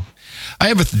dull. I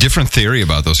have a different theory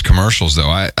about those commercials, though.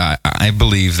 I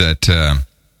believe that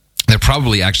they're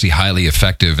probably actually highly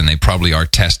effective, and they probably are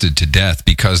tested to death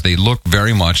because they look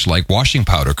very much like washing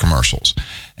powder commercials.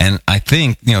 And I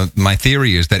think, my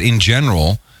theory is that in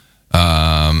general,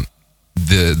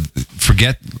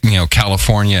 forget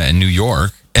California and New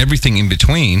York, everything in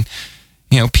between.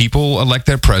 People elect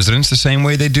their presidents the same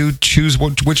way they do choose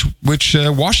which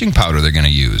washing powder they're going to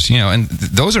use. And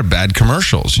those are bad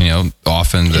commercials.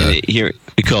 Often here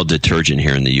we call it detergent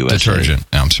here in the U.S. Detergent.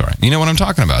 I'm sorry. You know what I'm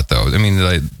talking about, though. I mean,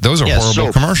 those are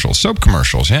horrible commercials. Soap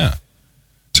commercials. Yeah.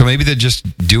 So maybe they're just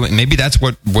doing. Maybe that's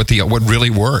what really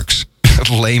works.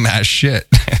 Lame ass shit.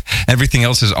 Everything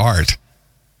else is art.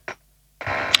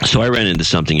 So I ran into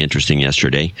something interesting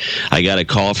yesterday. I got a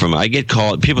call I get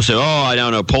called, people say, I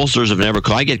don't know, pollsters have never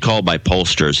called. I get called by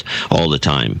pollsters all the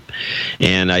time.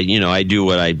 And I do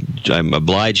what I'm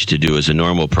obliged to do as a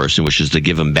normal person, which is to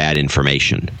give them bad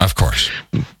information. Of course.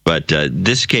 But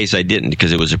this case I didn't,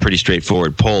 because it was a pretty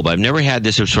straightforward poll. But I've never had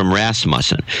this. It was from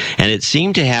Rasmussen, and it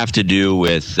seemed to have to do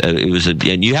with and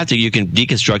you can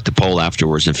deconstruct the poll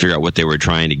afterwards and figure out what they were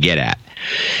trying to get at.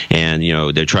 And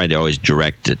they're trying to always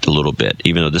direct it a little bit,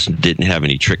 even though this didn't have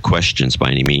any trick questions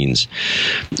by any means.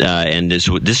 And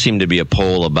this seemed to be a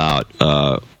poll about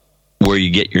where do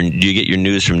you get your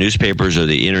news from newspapers or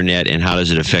the internet, and how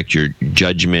does it affect your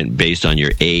judgment based on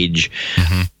your age?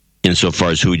 Mm-hmm. Insofar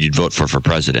as who you'd vote for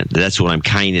president. That's what I'm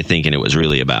kind of thinking it was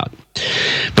really about.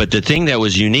 But the thing that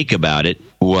was unique about it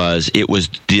was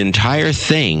the entire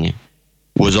thing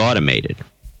was automated.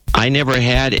 I never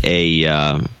had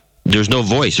there's no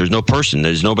voice, there's no person,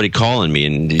 there's nobody calling me.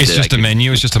 And it's just a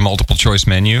menu, it's just a multiple choice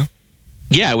menu?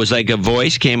 Yeah, it was like a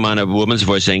voice came on, a woman's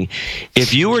voice saying,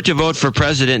 if you were to vote for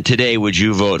president today, would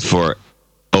you vote for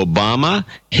Obama,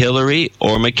 Hillary,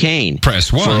 or McCain?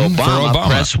 Press 1. For Obama,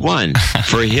 press 1.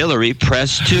 For Hillary,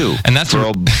 press 2. And that's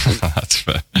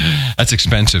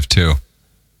expensive too.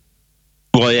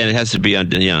 Well, yeah, it has to be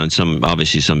on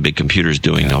some big computers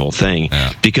doing the whole thing,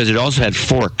 because it also had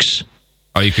forks.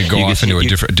 Oh, you could go off into a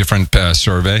different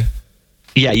survey.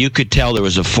 Yeah, you could tell there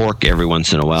was a fork every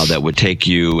once in a while that would take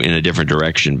you in a different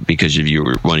direction because of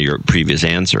one of your previous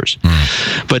answers.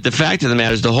 But the fact of the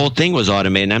matter is the whole thing was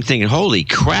automated, and I'm thinking, holy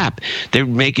crap, they've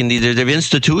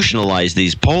institutionalized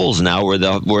these polls now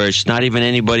where it's not even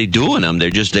anybody doing them. They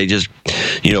just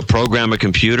program a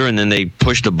computer and then they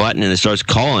push the button and it starts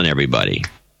calling everybody.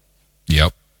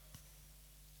 Yep.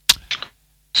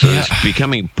 So it's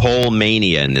becoming poll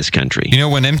mania in this country.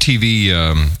 When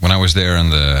MTV, when I was there in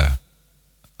the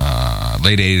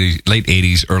late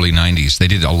 80s, early 90s, they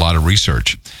did a lot of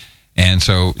research. And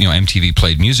so, MTV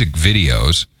played music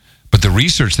videos, but the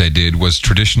research they did was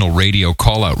traditional radio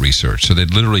call-out research. So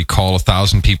they'd literally call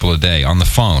 1,000 people a day on the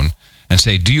phone and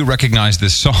say, do you recognize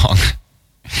this song?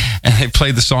 And they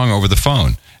played the song over the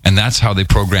phone. And that's how they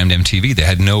programmed MTV. They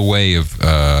had no way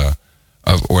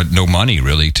or no money,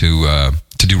 really, to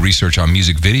do research on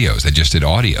music videos. They just did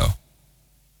audio.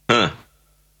 Huh.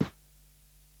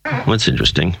 That's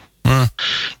interesting. Huh.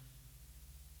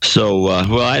 So,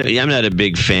 I'm not a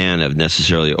big fan of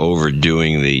necessarily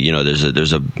overdoing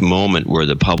there's a moment where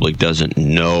the public doesn't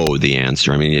know the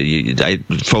answer. I mean,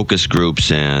 focus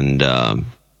groups and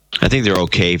I think they're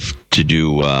okay to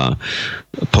do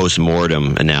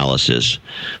post-mortem analysis,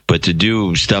 but to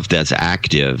do stuff that's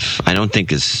active, I don't think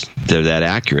they're that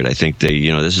accurate. I think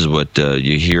this is what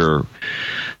you hear.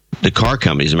 The car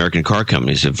companies, American car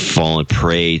companies, have fallen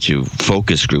prey to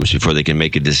focus groups before they can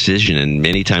make a decision, and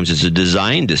many times it's a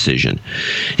design decision.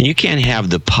 And you can't have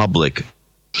the public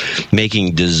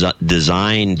making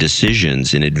design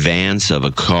decisions in advance of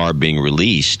a car being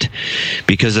released,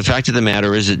 because the fact of the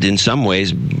matter is that in some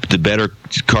ways the better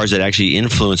cars that actually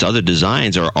influence other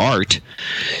designs are art,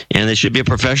 and it should be a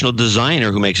professional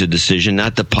designer who makes a decision,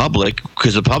 not the public,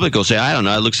 because the public will say, I don't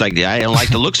know, it looks like I don't like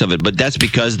the looks of it, but that's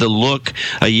because the look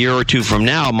a year or two from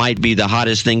now might be the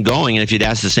hottest thing going, and if you'd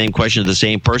ask the same question to the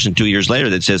same person 2 years later,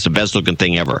 that says the best looking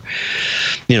thing ever.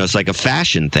 It's like a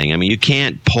fashion thing. I mean, you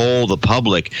can't poll the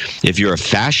public if you're a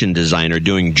fashion designer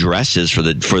doing dresses for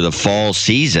the fall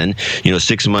season,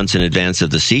 6 months in advance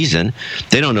of the season.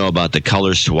 They don't know about the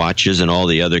color swatches and all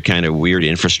the other kind of weird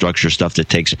infrastructure stuff that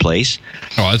takes place.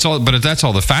 Oh, that's all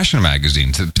the fashion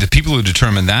magazines. The people who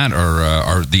determine that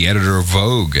are the editor of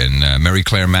Vogue and Marie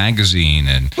Claire magazine.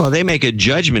 And they make a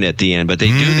judgment at the end, but they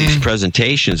do these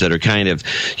presentations that are kind of,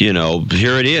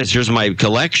 here it is, here's my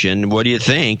collection. What do you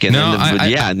think? And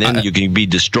then you can be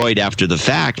destroyed after the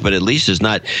fact, but at least it's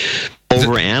not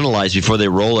overanalyzed before they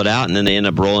roll it out, and then they end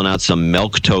up rolling out some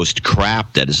milquetoast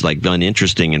crap that is like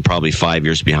uninteresting and probably 5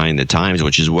 years behind the times,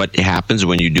 which is what happens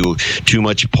when you do too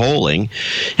much polling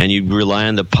and you rely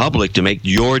on the public to make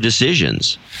your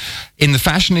decisions. In the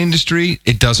fashion industry,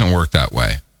 it doesn't work that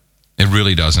way. It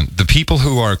really doesn't. The people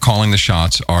who are calling the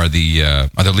shots are the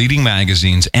leading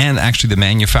magazines and actually the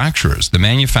manufacturers. The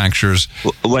manufacturers.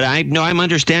 I'm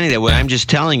understanding that. What I'm just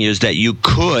telling you is that you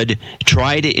could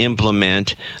try to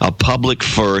implement a public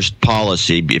first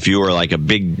policy if you were like a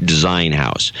big design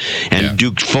house and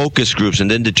do focus groups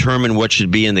and then determine what should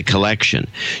be in the collection.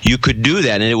 You could do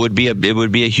that, and it would be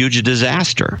a huge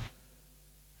disaster.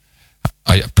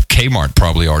 Kmart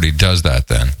probably already does that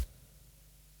then.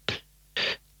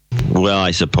 Well,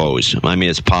 I suppose. I mean,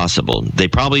 it's possible. They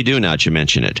probably do now that you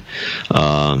mention it.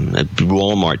 At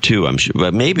Walmart, too, I'm sure.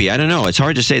 But maybe, I don't know. It's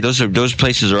hard to say. Those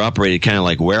places are operated kind of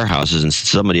like warehouses, and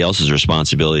somebody else's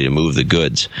responsibility to move the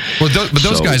goods. Well,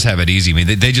 those guys have it easy. I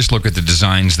mean, they just look at the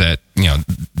designs that,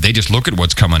 they just look at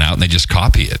what's coming out and they just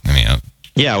copy it. I mean,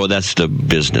 yeah, well, that's the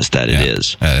business that it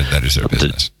is. That is their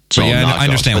business. So I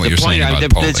understand what you're saying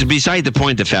about polling. It's beside the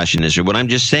point, the fashion industry. What I'm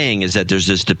just saying is that there's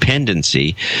this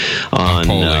dependency on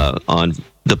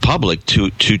the public to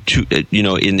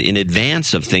in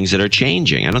advance of things that are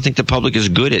changing. I don't think the public is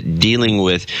good at dealing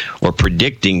with or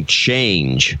predicting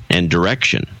change and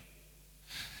direction.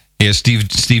 Yeah, Steve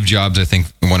Jobs, I think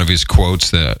one of his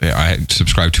quotes, that I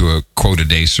subscribe to a quote a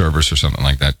day service or something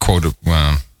like that.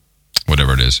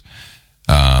 Whatever it is.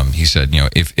 He said,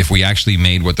 if we actually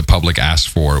made what the public asked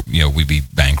for, we'd be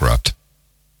bankrupt.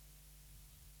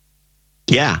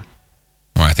 Yeah.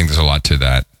 Well, I think there's a lot to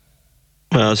that.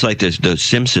 Well, it's like the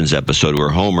Simpsons episode where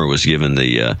Homer was given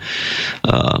the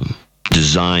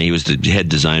design. He was the head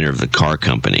designer of the car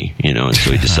company, and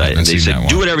so he decided. And they said,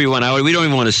 "Do whatever you want. We don't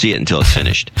even want to see it until it's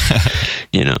finished."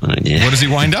 What does he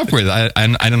wind up with?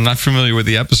 I'm not familiar with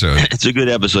the episode. It's a good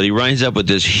episode. He winds up with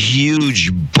this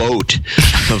huge boat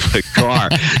of a car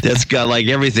that's got like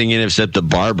everything in it except the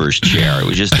barber's chair. It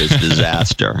was just this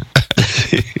disaster.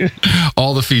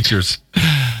 All the features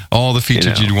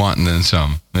you'd want, and then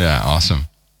some. Yeah, awesome.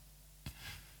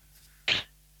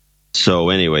 So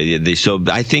anyway, so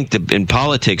I think that in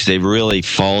politics they've really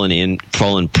fallen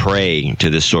prey to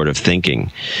this sort of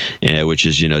thinking, which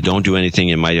is don't do anything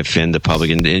that might offend the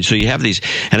public, and so you have these.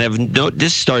 And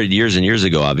this started years and years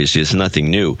ago. Obviously, it's nothing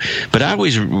new, but I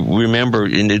always remember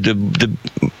the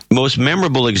most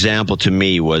memorable example to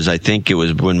me was, I think it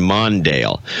was when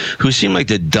Mondale, who seemed like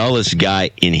the dullest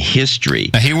guy in history.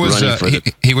 He was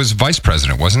vice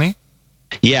president, wasn't he?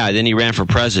 Yeah, then he ran for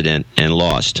president and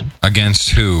lost.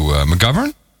 Against who?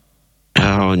 McGovern?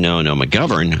 Oh, no,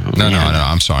 McGovern. No,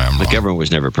 I'm sorry, I'm wrong. McGovern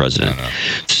was never president. No.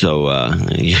 So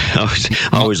I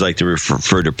always like to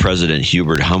refer to President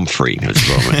Hubert Humphrey. That's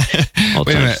my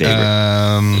all-time favorite.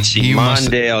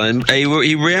 Mondale, and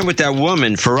he ran with that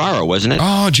woman, Ferraro, wasn't it?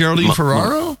 Oh, Geraldine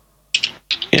Ferraro?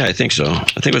 Yeah, I think so. I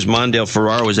think it was Mondale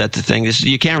Ferraro. Was that the thing?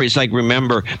 You can't. It's like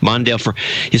remember Mondale.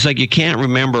 It's like you can't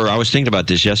remember. I was thinking about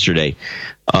this yesterday.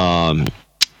 Yeah,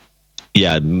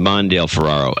 Mondale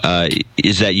Ferraro.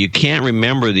 Is that you can't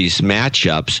remember these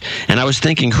matchups? And I was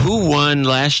thinking, who won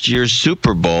last year's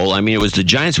Super Bowl? I mean, it was the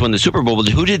Giants won the Super Bowl,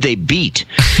 but who did they beat?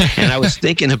 And I was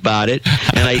thinking about it,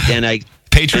 and I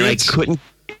Patriots. And I couldn't.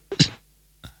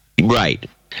 Right.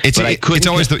 It's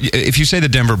always if you say the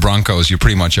Denver Broncos, you're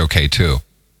pretty much okay too.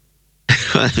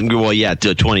 Well, yeah,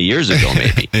 20 years ago,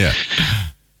 maybe. Yeah.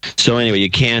 So anyway, you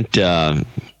can't. I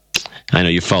know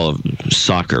you follow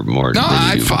soccer more. No,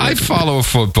 I follow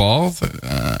football.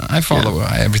 I follow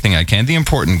everything I can. The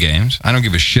important games. I don't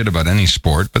give a shit about any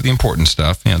sport, but the important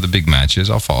stuff, the big matches,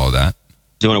 I'll follow that.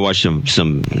 Do you want to watch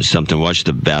something? Watch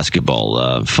the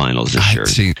basketball finals this year.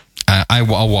 See,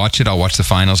 I'll watch it. I'll watch the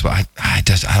finals, but I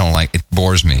don't like it.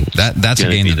 Bores me. That's a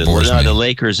game that bores me. The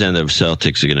Lakers and the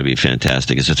Celtics are going to be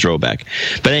fantastic. It's a throwback.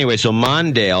 But anyway, so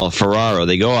Mondale, Ferraro,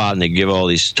 they go out and they give all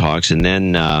these talks, and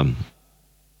then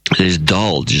it's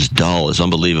dull, just dull. It's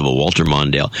unbelievable, Walter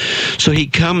Mondale. So he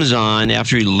comes on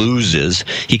after he loses.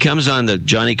 He comes on the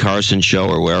Johnny Carson show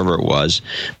or wherever it was,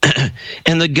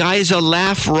 and the guy's a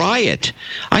laugh riot.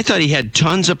 I thought he had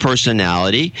tons of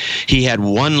personality. He had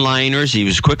one-liners. He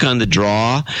was quick on the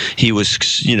draw. He was,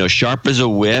 sharp as a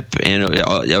whip or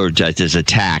as a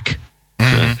tack.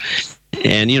 Mm-hmm.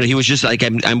 And he was just like,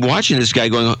 I'm watching this guy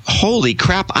going, holy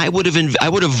crap! I would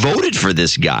have voted for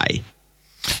this guy.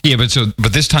 Yeah,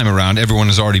 but this time around, everyone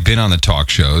has already been on the talk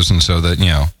shows, and so that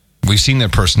we've seen their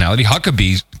personality.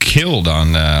 Huckabee's killed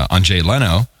on Jay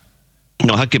Leno.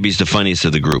 No, Huckabee's the funniest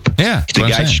of the group. Yeah, the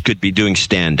guy could be doing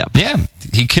stand-up. Yeah,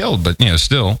 he killed, but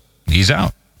still, he's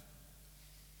out.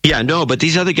 Yeah, no, but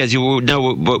these other guys,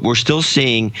 what we're still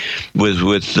seeing with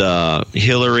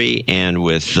Hillary and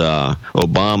with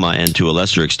Obama, and to a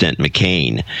lesser extent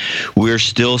McCain, we're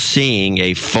still seeing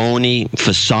a phony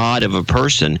facade of a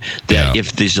person that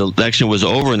if this election was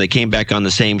over and they came back on the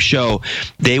same show,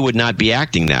 they would not be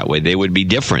acting that way. They would be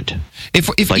different. If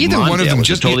like either Mondale one of them was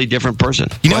just a totally different person.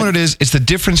 You know what it is? It's the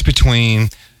difference between.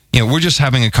 We're just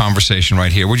having a conversation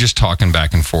right here. We're just talking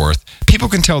back and forth. People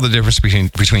can tell the difference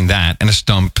between that and a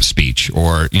stump speech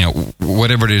or,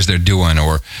 whatever it is they're doing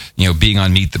or, being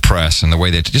on Meet the Press and the way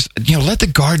they just, let the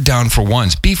guard down for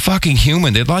once. Be fucking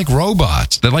human. They're like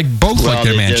robots. They're like both like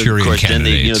their Manchurian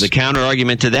candidates. The counter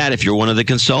argument to that, if you're one of the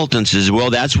consultants, is, well,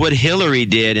 that's what Hillary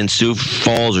did in Sioux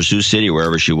Falls or Sioux City,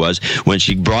 wherever she was, when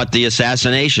she brought the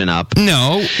assassination up.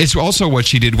 No, it's also what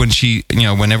she did when she,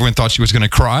 when everyone thought she was going to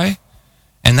cry.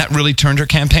 And that really turned her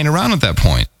campaign around at that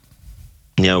point.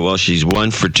 Yeah, well, she's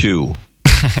 1 for 2.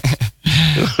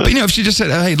 But, if she just said,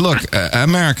 hey, look,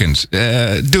 Americans,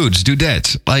 dudes,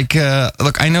 dudettes,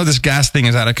 look, I know this gas thing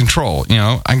is out of control.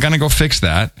 I'm going to go fix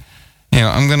that.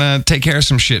 I'm going to take care of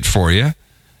some shit for you.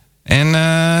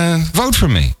 And vote for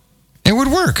me. It would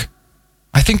work.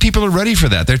 I think people are ready for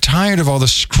that. They're tired of all the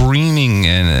screaming,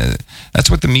 and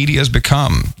that's what the media has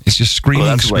become. It's just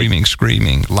screaming,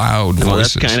 screaming, loud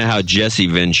voices. That's kind of how Jesse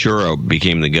Ventura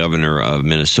became the governor of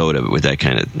Minnesota with that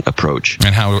kind of approach.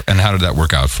 And how did that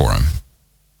work out for him?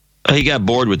 He got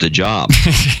bored with the job.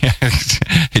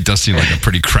 It does seem like a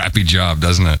pretty crappy job,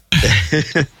 doesn't it?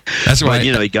 That's why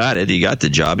he got it. He got the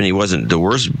job, and he wasn't the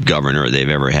worst governor they've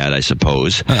ever had, I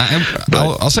suppose.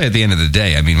 I'll say at the end of the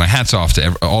day, I mean, my hat's off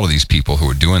to all of these people who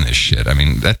are doing this shit. I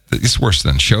mean, it's worse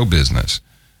than show business.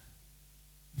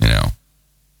 It's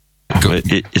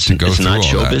not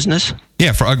show business.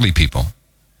 Yeah, for ugly people.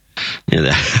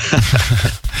 Yeah.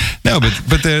 No,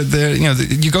 but they're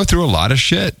you go through a lot of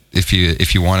shit if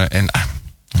you want to, and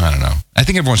I don't know. I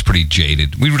think everyone's pretty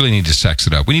jaded. We really need to sex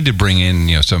it up. We need to bring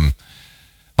in some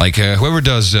like whoever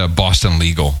does Boston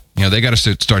Legal. They got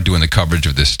to start doing the coverage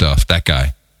of this stuff. That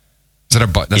guy. Is that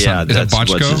Bochco?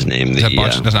 What's his name?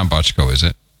 That's not Bochco, is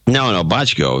it? No,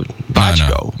 Bochco.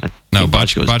 No,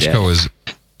 Bochco is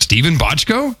Stephen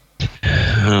Bochco?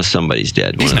 Somebody's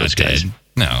dead. He's one of not those guys. dead.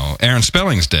 No, Aaron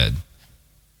Spelling's dead.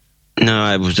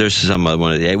 No, there's some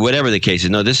one of the, whatever the case is.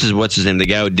 No, this is what's his name? The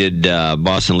guy who did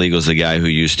Boston Legal's the guy who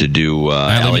used to do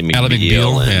Ally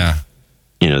McBeal.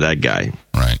 Yeah, that guy.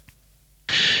 Right.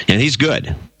 And he's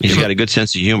good. He's got a good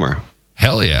sense of humor.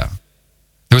 Hell yeah.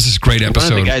 There was this great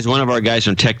episode. One of our guys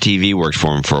from Tech TV worked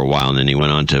for him for a while, and then he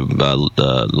went on to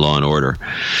Law and Order.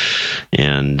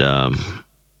 And I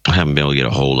haven't been able to get a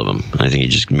hold of him. I think he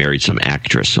just married some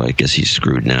actress, so I guess he's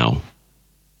screwed now.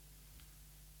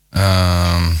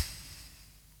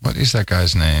 What is that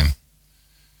guy's name?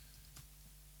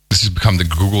 This has become the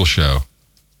Google show.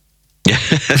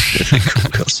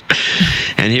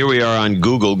 And here we are on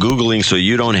Google, Googling so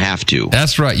you don't have to.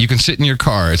 That's right. You can sit in your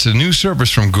car. It's a new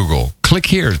service from Google. Click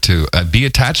here to be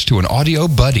attached to an audio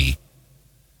buddy.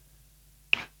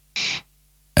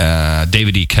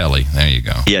 David E. Kelly. There you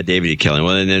go. Yeah, David E. Kelly.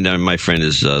 Well, and then my friend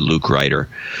is Luke Ryder,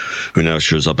 who now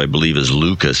shows up, I believe, as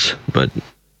Lucas. But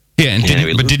yeah, and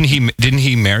didn't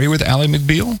he marry with Ally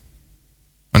McBeal?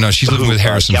 Oh no, she's living with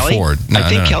Harrison Ford. No, I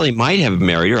think Kelly might have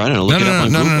married her. I don't know. Look it up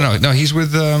on Google. No. He's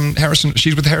with Harrison.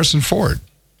 She's with Harrison Ford.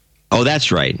 Oh,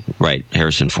 that's right. Right,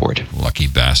 Harrison Ford. Lucky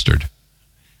bastard.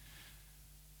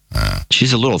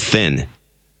 She's a little thin.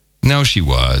 No, she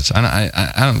was. I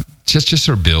don't. Just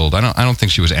her build. I don't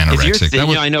think she was anorexic.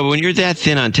 I know. When you're that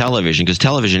thin on television, because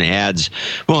television adds.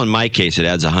 Well, in my case, it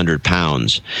adds 100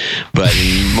 pounds, but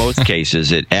in most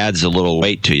cases, it adds a little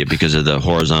weight to you because of the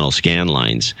horizontal scan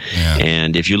lines. Yeah.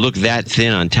 And if you look that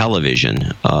thin on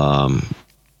television,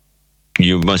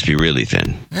 you must be really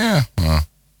thin. Yeah. Well,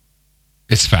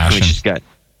 it's fashion. I mean, she's got.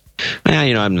 Well,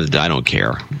 I don't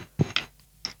care.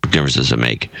 What difference does it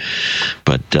make?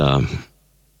 But.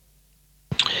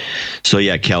 So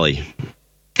yeah, Kelly.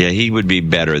 Yeah, he would be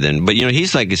better than. But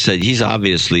he's like I said. He's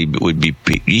obviously would be.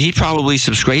 He probably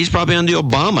subscribe. He's probably on the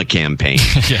Obama campaign.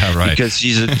 Yeah, right. Because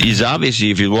he's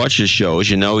obviously, if you watch his shows,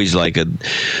 he's like a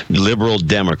liberal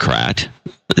Democrat.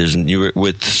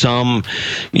 With some,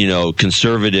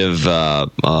 conservative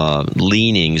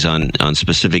leanings on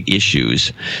specific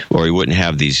issues, or he wouldn't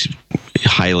have these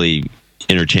highly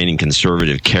entertaining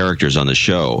conservative characters on the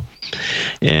show.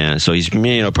 And so he's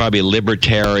probably a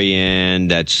libertarian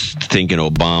that's thinking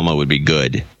Obama would be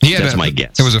good. That's my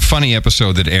guess. There was a funny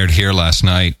episode that aired here last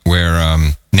night where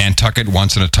Nantucket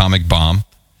wants an atomic bomb,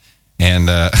 and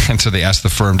so they asked the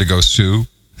firm to go sue.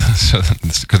 So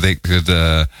because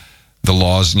the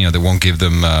laws, they won't give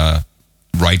them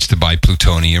rights to buy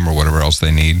plutonium or whatever else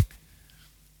they need.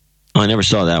 Oh, I never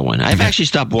saw that one. I've actually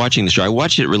stopped watching the show. I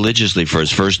watched it religiously for its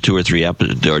first 2 or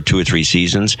 3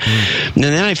 seasons, and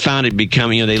then I found it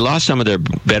becoming. They lost some of their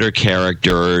better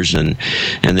characters, and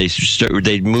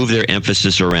they moved their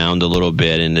emphasis around a little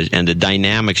bit, and the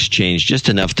dynamics changed just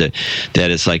enough that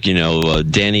it's like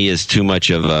Denny is too much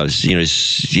of a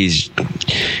he's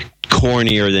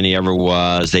cornier than he ever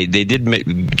was. They did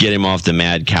get him off the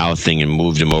mad cow thing and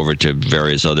moved him over to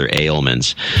various other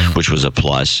ailments, which was a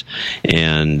plus.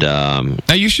 And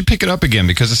now you should pick it up again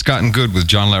because it's gotten good with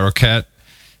John Larroquette.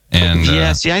 And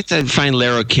I find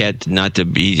Larroquette not to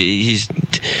be. He's.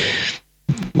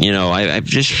 I've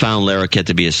just found Larroquette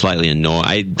to be a slightly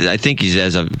annoying. I think he's,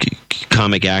 as a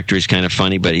comic actor, he's kind of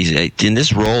funny, but he's in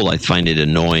this role. I find it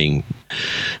annoying.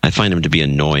 I find him to be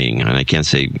annoying, and I can't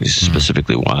say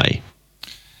specifically why.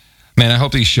 Man, I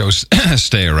hope these shows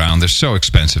stay around. They're so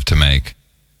expensive to make.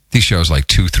 These shows like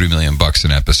 $2-3 million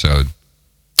an episode.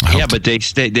 But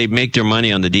they make their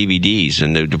money on the DVDs,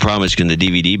 and the problem is, can the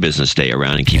DVD business stay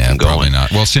around and keep them going? Probably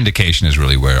not. Well, syndication is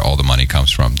really where all the money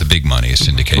comes from. The big money is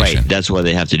syndication. Right. That's why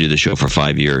they have to do the show for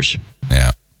 5 years.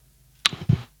 Yeah.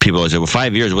 People always say, well,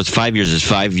 5 years. What's 5 years? Is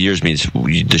 5 years means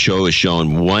the show is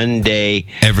shown one day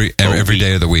every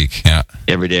day of the week. Yeah.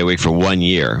 Every day a week for 1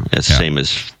 year. That's the same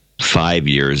as 5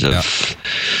 years of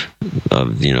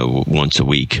once a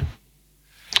week.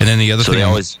 And then the other thing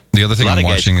I'm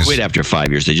watching is quit after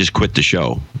 5 years. They just quit the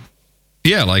show.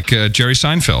 Yeah, like Jerry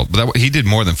Seinfeld. But he did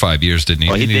more than 5 years, didn't he?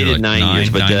 Well, he did 9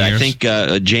 years. But I think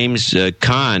James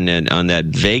Caan on that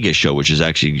Vegas show, which is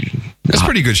actually it's a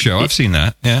pretty good show. I've seen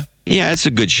that. Yeah. Yeah, it's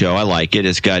a good show. I like it.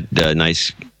 It's got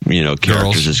nice,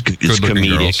 characters. It's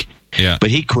comedic. Girls. Yeah.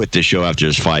 But he quit the show after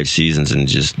just 5 seasons and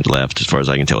just left. As far as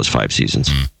I can tell, it's 5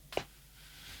 seasons.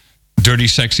 Dirty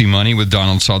Sexy Money with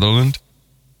Donald Sutherland.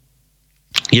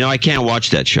 I can't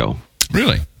watch that show.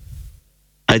 Really?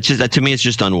 It's just, to me, it's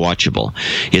just unwatchable.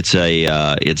 It's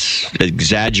it's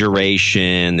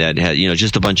exaggeration that has,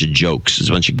 just a bunch of jokes, it's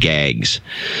a bunch of gags,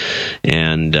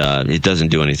 and it doesn't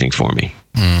do anything for me.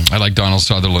 I like Donald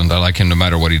Sutherland. I like him no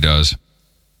matter what he does.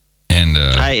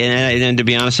 And to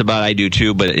be honest about it, I do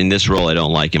too. But in this role, I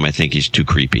don't like him. I think he's too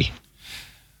creepy.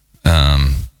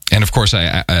 And of course,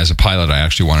 as a pilot, I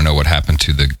actually want to know what happened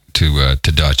to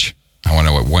Dutch. I want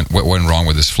to know what went wrong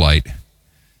with his flight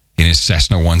in his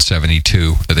Cessna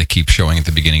 172 that they keep showing at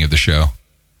the beginning of the show.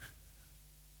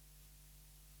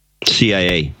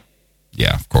 CIA.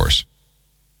 Yeah, of course.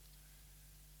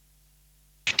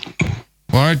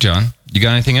 Well, all right, John. You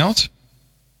got anything else?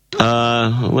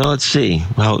 Well, let's see.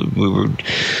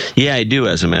 Yeah, I do,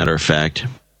 as a matter of fact.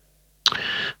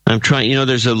 I'm trying,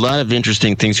 there's a lot of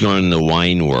interesting things going on in the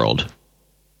wine world.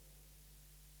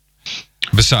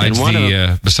 Besides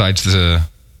the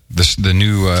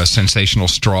new sensational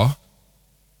straw.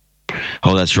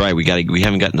 Oh, that's right. We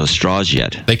haven't gotten those straws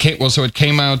yet. So it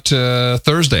came out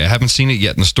Thursday. I haven't seen it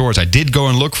yet in the stores. I did go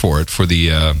and look for it for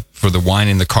the wine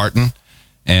in the carton,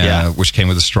 which came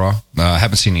with a straw. I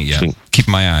haven't seen it yet. Keep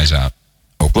my eyes out.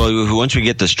 Open. Well, once we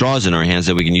get the straws in our hands,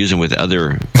 then we can use them with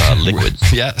other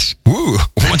liquids. Yes. Woo.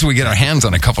 Once we get our hands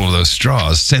on a couple of those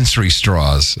straws, sensory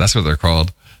straws, that's what they're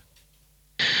called.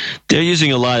 They're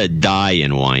using a lot of dye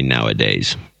in wine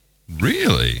nowadays.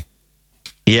 Really?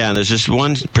 Yeah, and there's this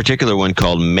one particular one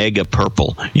called Mega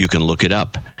Purple. You can look it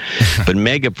up. But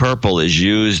Mega Purple is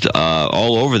used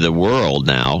all over the world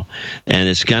now, and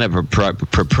it's kind of a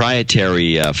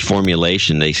proprietary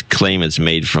formulation. They claim it's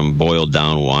made from boiled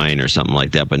down wine or something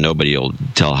like that, but nobody will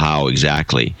tell how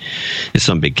exactly. It's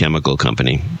some big chemical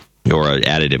company or an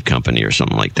additive company or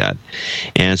something like that.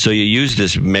 And so you use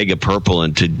this Mega Purple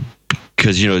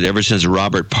because, ever since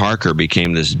Robert Parker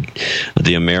became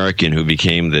the American who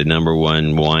became the number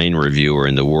one wine reviewer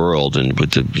in the world and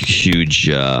with a huge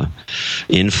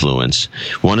influence,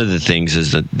 one of the things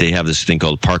is that they have this thing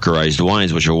called Parkerized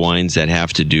wines, which are wines that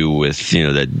have to do with,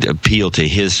 that appeal to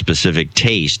his specific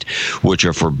taste, which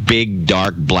are for big,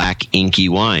 dark, black, inky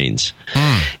wines.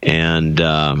 And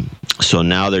so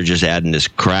now they're just adding this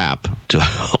crap to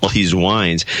all these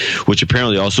wines, which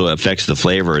apparently also affects the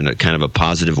flavor in a kind of a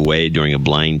positive way during a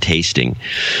blind tasting.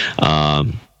 But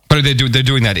they're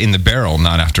doing that in the barrel,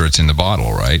 not after it's in the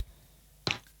bottle, right?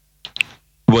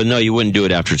 Well, no, you wouldn't do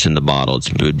it after it's in the bottle.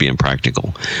 It would be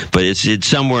impractical. But it's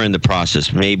somewhere in the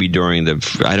process, maybe during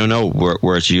I don't know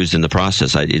where it's used in the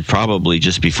process. It's probably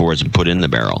just before it's put in the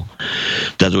barrel.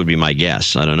 That would be my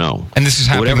guess. I don't know. And this is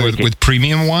happening with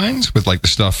premium wines, with like the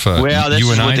stuff well, that's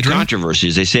you and I what the drink? controversy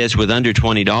is. They say it's with under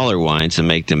 $20 wines to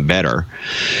make them better.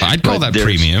 I'd call that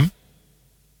premium.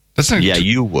 That's not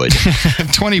you would.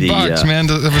 $20, man,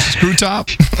 to have a screw top.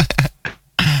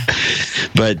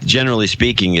 But generally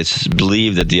speaking, it's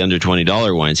believed that the under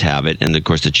 $20 wines have it, and of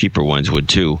course the cheaper ones would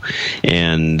too.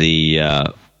 And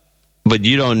but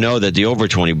you don't know that the over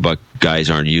 $20 guys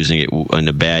aren't using it in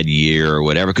a bad year or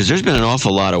whatever, because there's been an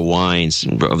awful lot of wines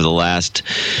over the last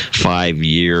 5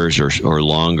 years or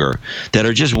longer that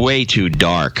are just way too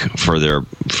dark for their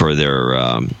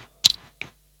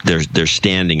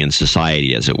standing in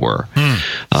society, as it were.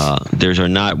 Those are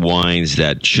not wines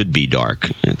that should be dark.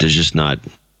 They're just not.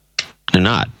 They're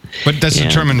not. But that's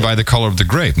determined by the color of the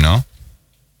grape, no?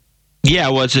 Yeah,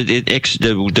 well,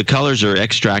 the colors are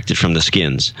extracted from the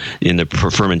skins in the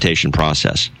fermentation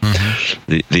process.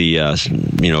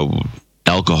 The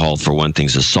alcohol, for one thing,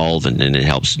 is a solvent, and it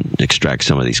helps extract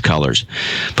some of these colors.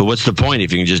 But what's the point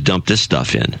if you can just dump this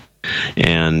stuff in?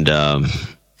 And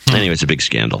anyway, it's a big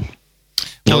scandal.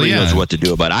 Nobody knows what to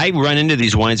do about it. I run into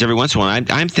these wines every once in a while.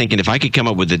 I'm thinking if I could come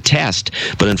up with a test,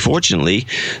 but unfortunately,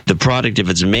 the product, if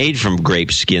it's made from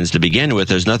grape skins to begin with,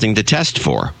 there's nothing to test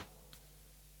for.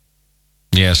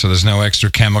 Yeah, so there's no extra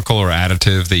chemical or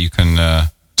additive that you can...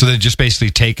 so they're just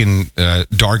basically taking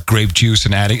dark grape juice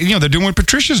and adding... they're doing what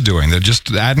Patricia's doing. They're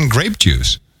just adding grape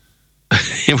juice.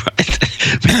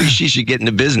 Maybe she should get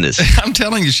into business. I'm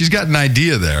telling you, she's got an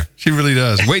idea there. She really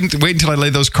does. Wait until I lay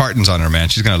those cartons on her, man.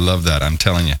 She's going to love that. I'm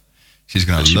telling you. She's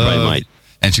going to love...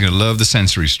 And she's going to love the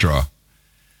sensory straw.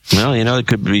 Well, it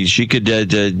could be... She could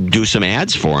do some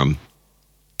ads for them.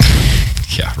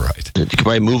 Yeah, right. You could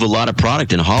probably move a lot of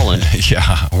product in Holland.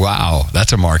 Yeah, wow.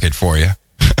 That's a market for you.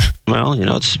 Well,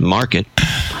 it's market.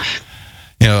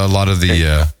 A lot of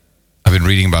the... I've been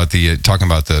reading about talking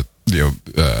about the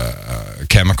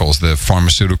chemicals, the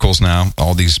pharmaceuticals now.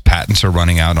 All these patents are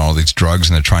running out on all these drugs,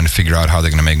 and they're trying to figure out how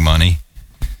they're going to make money.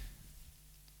 Have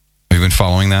you been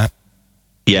following that?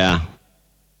 Yeah.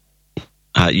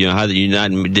 How you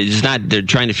not? It's not. They're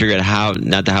trying to figure out how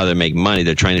they make money.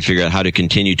 They're trying to figure out how to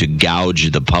continue to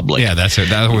gouge the public. Yeah, that's it.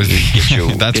 That was get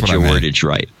your that's get what your I meant. wordage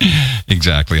right.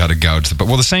 Exactly, how to gouge the.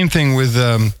 Well, the same thing with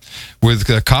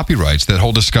with copyrights. That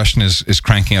whole discussion is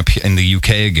cranking up in the UK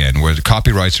again, where the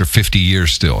copyrights are 50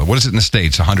 years still. What is it in the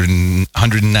States?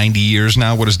 190 years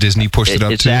now? What has Disney pushed it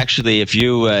up it's to? It's actually, if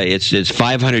you, it's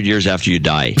 500 years after you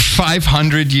die.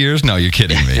 500 years? No, you're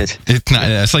kidding me.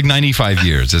 It's like 95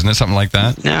 years, isn't it? Something like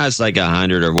that? No, it's like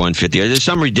 100 or 150. There's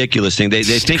some ridiculous thing. They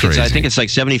think I think it's like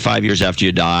 75 years after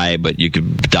you die, but you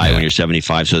could die when you're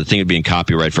 75. So the thing would be in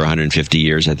copyright for 150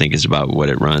 years, I think, is about what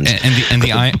it runs. And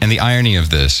the irony of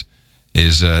this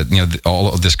is,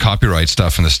 all of this copyright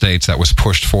stuff in the States that was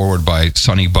pushed forward by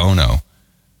Sonny Bono,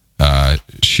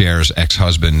 Cher's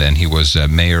ex-husband, and he was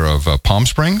mayor of Palm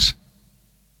Springs.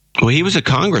 Well, he was a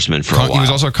congressman for a while. He was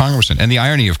also a congressman. And the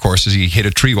irony, of course, is he hit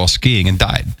a tree while skiing and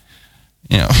died.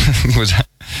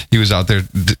 He was out there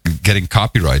getting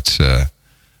copyrights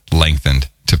lengthened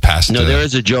to pass. No, there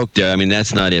is a joke there. I mean,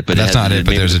 that's not it. But that's not it.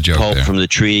 But there's a joke pulp there from the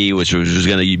tree, which was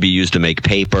going to be used to make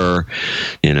paper.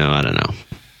 I don't know.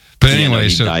 But anyway,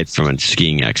 he died from a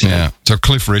skiing accident. Yeah. So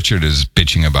Cliff Richard is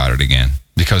bitching about it again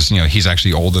because he's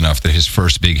actually old enough that his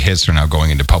first big hits are now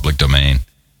going into public domain,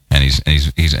 and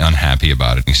he's unhappy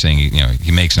about it. He's saying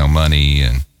he makes no money,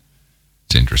 and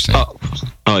it's interesting.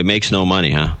 Oh, he makes no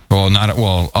money, huh?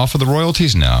 Well, off of the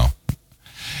royalties, no.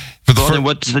 Then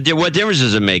what difference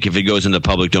does it make if it goes in the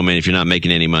public domain if you're not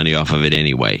making any money off of it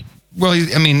anyway? Well,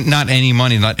 I mean, not any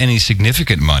money, not any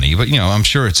significant money, but I'm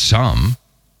sure it's some.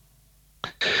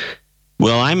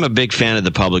 Well, I'm a big fan of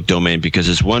the public domain because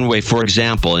it's one way. For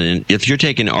example, and if you're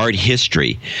taking art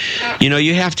history,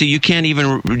 you can't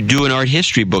even do an art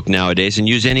history book nowadays and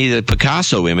use any of the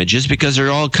Picasso images because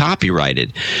they're all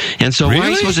copyrighted. And so, really? why are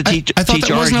you supposed to teach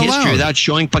art history without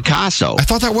showing Picasso? I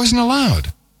thought that wasn't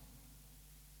allowed.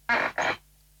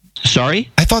 Sorry?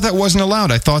 I thought that wasn't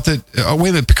allowed. I thought that, wait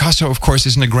a minute, Picasso, of course,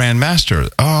 isn't a Grand Master.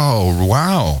 Oh,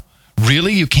 wow.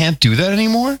 Really? You can't do that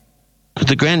anymore?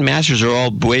 The Grand Masters are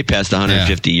all way past the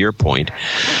 150-year point.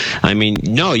 I mean,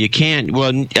 no, you can't.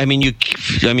 Well, I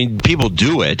mean, people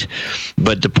do it,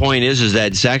 but the point is that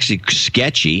it's actually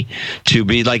sketchy to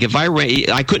be like if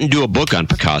I couldn't do a book on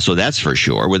Picasso, that's for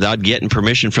sure, without getting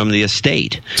permission from the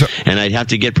estate, and I'd have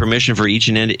to get permission for each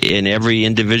and every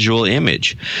individual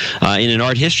image. In an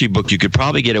art history book, you could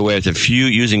probably get away with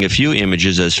using a few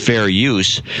images as fair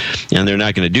use, and they're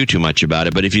not going to do too much about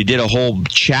it. But if you did a whole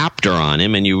chapter on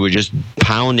him and you were just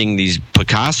pounding these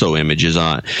Picasso images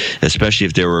on, especially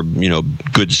if they were,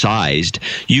 good sized,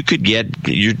 you're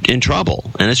in trouble,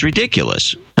 and it's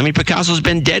ridiculous. I mean, Picasso's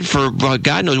been dead for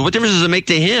God knows what difference does it make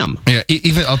to him? Yeah,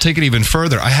 I'll take it even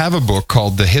further. I have a book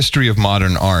called The History of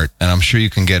Modern Art, and I'm sure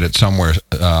you can get it somewhere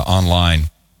online.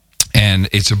 And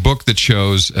it's a book that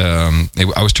shows. I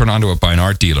was turned on to it by an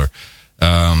art dealer.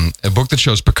 A book that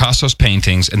shows Picasso's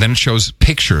paintings, and then it shows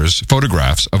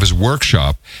photographs of his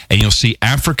workshop, and you'll see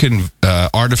African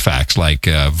artifacts like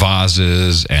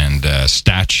vases and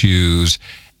statues,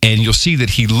 and you'll see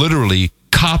that he literally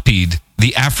copied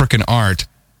the African art,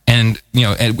 and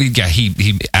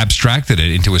he abstracted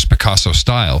it into his Picasso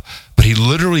style, but he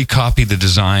literally copied the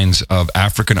designs of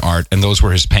African art, and those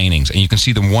were his paintings. And you can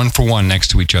see them one for one next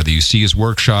to each other. You see his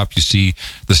workshop, you see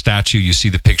the statue, you see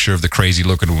the picture of the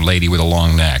crazy-looking lady with a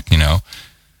long neck,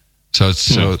 So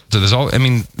there's all. I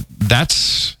mean,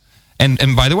 that's.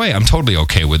 And by the way, I'm totally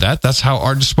okay with that. That's how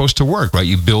art is supposed to work, right?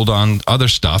 You build on other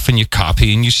stuff, and you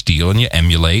copy, and you steal, and you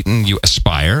emulate, and you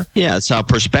aspire. Yeah, that's how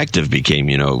perspective became,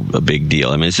 a big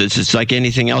deal. I mean, it's like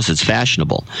anything else. It's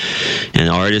fashionable. And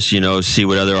artists, see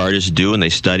what other artists do, and they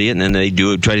study it, and then they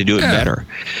try to do it better.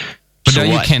 But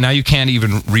now you can't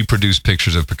even reproduce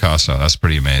pictures of Picasso. That's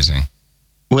pretty amazing.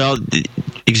 Well,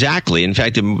 exactly. In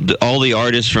fact, all the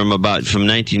artists from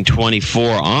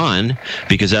 1924 on,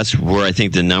 because that's where I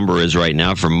think the number is right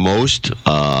now for most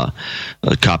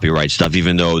copyright stuff.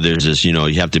 Even though there's this, you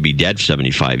have to be dead for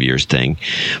 75 years thing,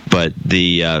 but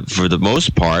for the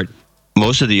most part,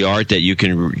 most of the art that you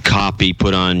can copy,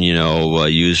 put on,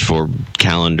 use for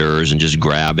calendars and just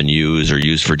grab and use or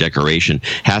use for decoration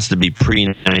has to be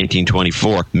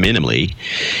pre-1924 minimally,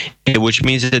 which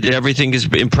means that everything is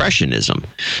impressionism.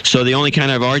 So the only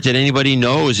kind of art that anybody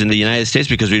knows in the United States,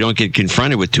 because we don't get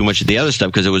confronted with too much of the other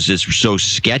stuff because it was just so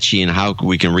sketchy and how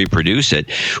we can reproduce it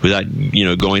without,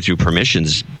 going through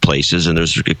permissions places. And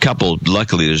there's a couple,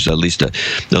 luckily there's at least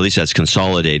that's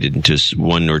consolidated into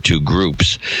one or two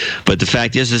groups. But the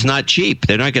fact is, it's not cheap.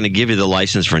 They're not going to give you the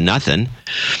license for nothing.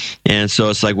 And so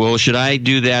it's like, well, should I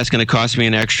do that? It's going to cost me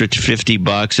an extra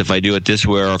 $50 if I do it this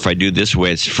way, or if I do this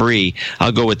way, it's free.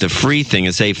 I'll go with the free thing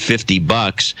and say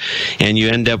 $50, and you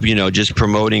end up, just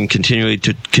continuing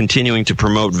to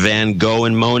promote Van Gogh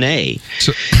and Monet.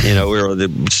 So, we're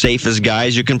the safest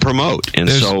guys you can promote. And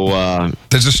there's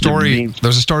a story.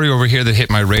 There's a story over here that hit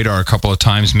my radar a couple of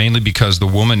times, mainly because the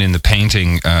woman in the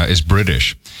painting is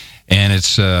British. And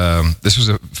this was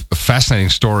a fascinating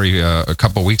story a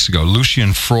couple of weeks ago.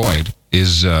 Lucian Freud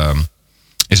is a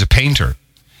painter,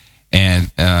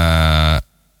 and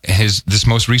this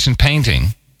most recent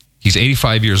painting, he's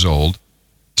 85 years old,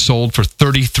 sold for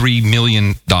 $33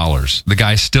 million. The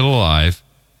guy's still alive.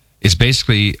 It's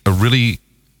basically a really,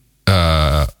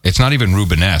 it's not even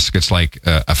Rubenesque. It's like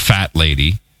a fat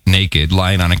lady naked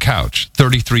lying on a couch.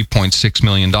 $33.6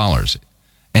 million.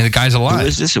 And the guy's alive. Who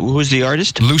is this? Who is the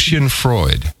artist? Lucian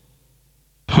Freud.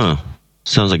 Huh.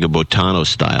 Sounds like a Botano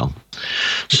style.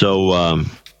 So,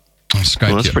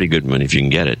 that's pretty good money if you can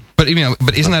get it. But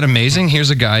isn't that amazing?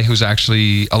 Here's a guy who's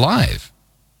actually alive.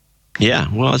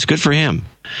 Yeah, well, it's good for him.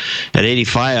 At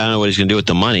 85, I don't know what he's going to do with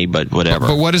the money, but whatever.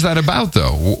 But what is that about,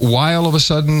 though? Why all of a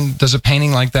sudden does a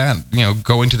painting like that,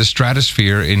 go into the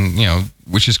stratosphere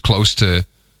which is close to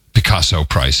Picasso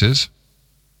prices?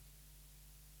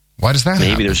 Why does that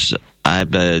Maybe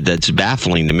happen? That's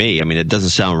baffling to me. I mean, it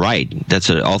doesn't sound right. That's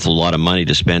an awful lot of money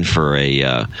to spend for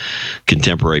a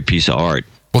contemporary piece of art.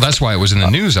 Well, that's why it was in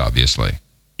the news, obviously.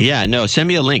 Yeah, no, send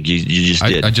me a link. You just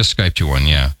did. I just Skyped you one,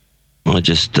 yeah. Well,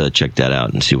 just check that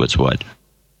out and see what's what.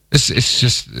 It's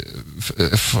just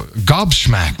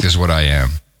gobsmacked is what I am.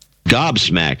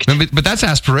 Gobsmacked. But that's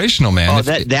aspirational, man. Oh,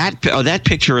 that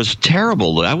picture is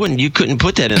terrible. You couldn't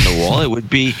put that in the wall.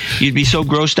 You'd be so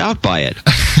grossed out by it.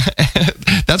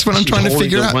 That's what I'm trying to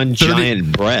figure out. One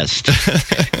giant breast.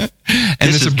 And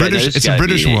it's a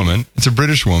British woman. It's a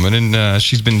British woman, and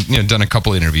she's been done a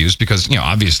couple of interviews because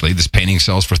obviously this painting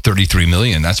sells for $33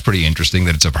 million. That's pretty interesting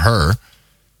that it's of her.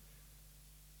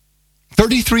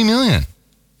 $33 million.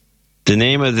 The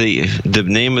name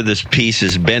of this piece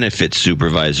is Benefit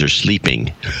Supervisor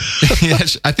Sleeping.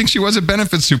 Yes, I think she was a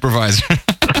benefit supervisor.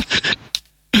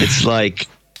 It's like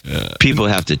people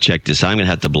have to check this. I'm going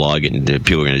to have to blog it, and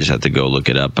people are going to just have to go look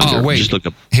it up. Wait. Just look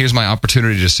up. Here's my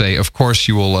opportunity to say, of course,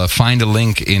 you will find a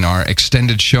link in our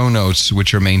extended show notes,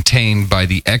 which are maintained by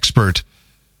the expert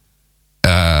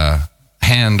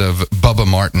hand of Bubba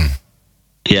Martin.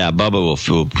 Yeah, Bubba will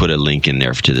put a link in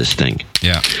there to this thing.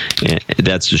 Yeah.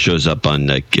 That shows up on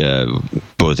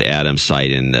both Adam's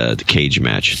site and the Cage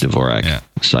Match, Dvorak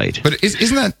site. But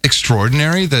isn't that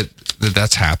extraordinary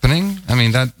that's happening? I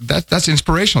mean, that's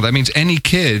inspirational. That means any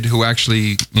kid who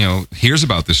actually, hears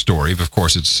about this story, of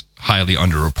course it's highly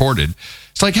underreported,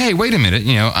 it's like, hey, wait a minute,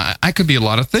 I could be a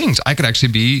lot of things. I could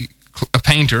actually be a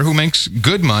painter who makes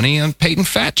good money on painting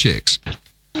fat chicks.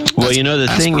 Well,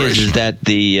 the thing is that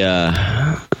the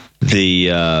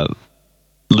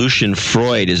Lucian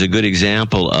Freud is a good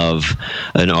example of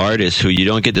an artist who you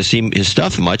don't get to see his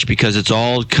stuff much because it's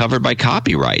all covered by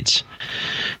copyrights.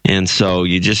 And so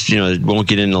you just, it won't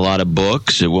get in a lot of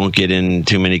books. It won't get in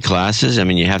too many classes. I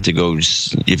mean, you have to go,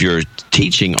 if you're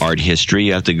teaching art history,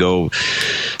 you have to go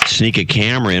sneak a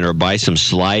camera in or buy some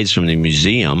slides from the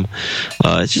museum.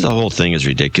 It's just the whole thing is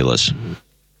ridiculous.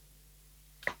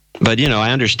 But,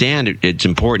 I understand it's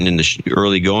important in the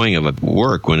early going of a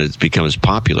work when it becomes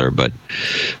popular, but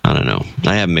I don't know.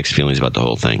 I have mixed feelings about the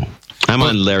whole thing. I'm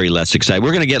on Larry Lessig's side.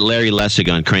 We're going to get Larry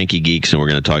Lessig on Cranky Geeks, and we're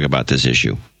going to talk about this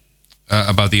issue.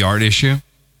 About the art issue?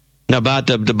 No, about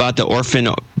the orphan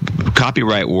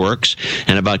copyright works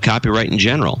and about copyright in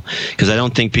general, because I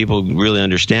don't think people really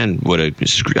understand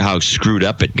how screwed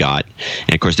up it got.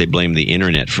 And, of course, they blame the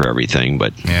Internet for everything,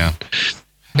 but... Yeah.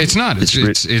 It's not. It's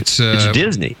Disney. It's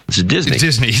Disney. It's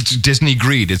Disney. It's Disney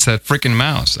greed. It's that freaking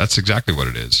mouse. That's exactly what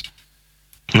it is.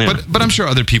 Yeah. But I'm sure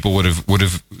other people would have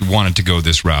wanted to go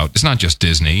this route. It's not just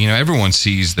Disney. Everyone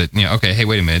sees that. Okay, hey,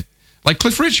 wait a minute. Like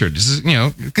Cliff Richard. This is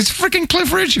it's freaking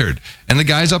Cliff Richard, and the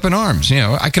guy's up in arms.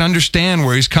 I can understand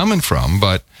where he's coming from,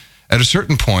 but at a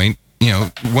certain point,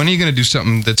 when are you going to do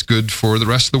something that's good for the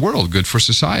rest of the world, good for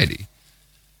society?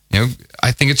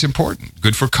 I think it's important.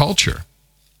 Good for culture.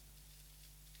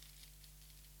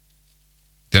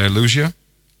 Did I lose you?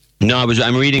 No,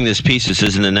 I'm reading this piece. It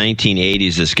says in the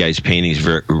 1980s, this guy's paintings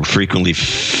frequently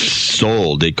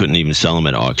sold. They couldn't even sell them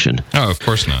at auction. Oh, of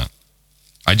course not.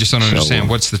 I just don't understand.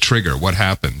 What's the trigger? What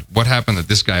happened? What happened that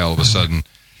this guy all of a sudden...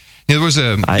 there was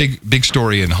a big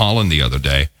story in Holland the other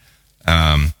day.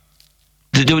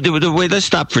 Wait, let's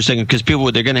stop for a second, because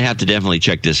they're going to have to definitely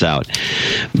check this out.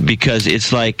 Because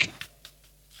it's like...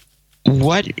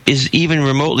 what is even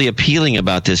remotely appealing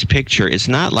about this picture? It's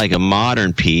not like a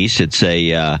modern piece. It's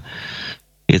a,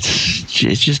 It's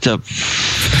just a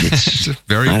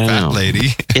very fat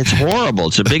lady. It's horrible.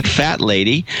 It's a big fat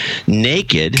lady,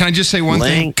 naked. Can I just say one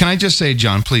thing? Can I just say,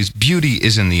 John, please, beauty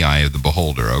is in the eye of the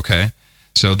beholder, okay?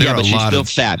 So there are a lot of... she's still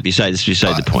fat, besides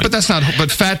the point. But that's not...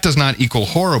 But fat does not equal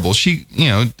horrible. She,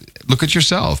 look at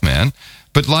yourself, man.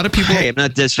 But a lot of people... Hey, I'm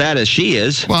not as fat as she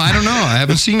is. Well, I don't know. I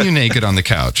haven't seen you naked on the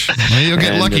couch. Well, you'll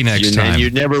get lucky next time. You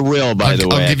never will, by the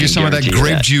way. I'll give you some of that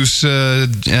grape juice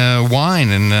wine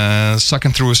and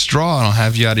sucking through a straw, and I'll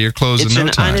have you out of your clothes in no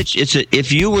time.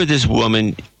 If you were this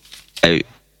woman...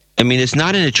 I mean, it's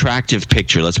not an attractive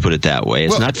picture, let's put it that way.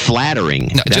 It's not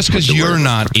flattering. No, just because you're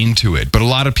not into it, but a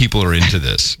lot of people are into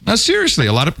this. Now, seriously,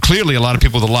 clearly a lot of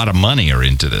people with a lot of money are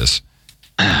into this.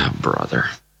 Brother.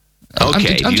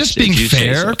 Okay, I'm just being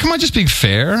fair. Come on, just being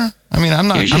fair. I mean, I'm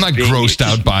not grossed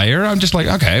out by her. I'm just like,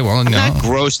 okay, well, I'm not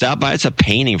grossed out by it. It's a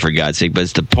painting, for God's sake. But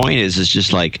the point is, it's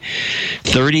just like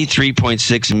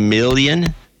 33.6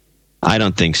 million. I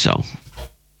don't think so.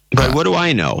 But what do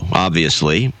I know?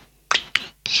 Obviously,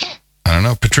 I don't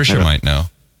know. Patricia might know.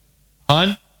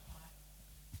 Hon,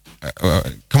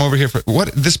 come over here for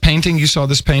what? This painting? You saw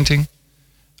this painting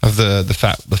of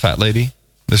the fat lady?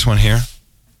 This one here.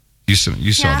 You saw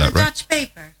that, right? Dutch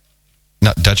paper.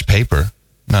 Not Dutch paper.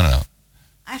 No.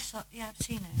 I've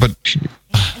seen it. But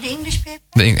the English paper?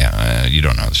 You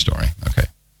don't know the story. Okay.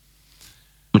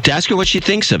 Well, to ask her what she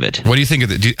thinks of it. What do you think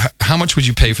of it? How much would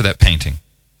you pay for that painting?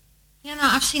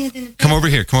 I've seen it in the paper. Come over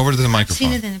here. Come over to the microphone.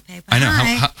 I've seen it in the paper. I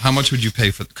know. How much would you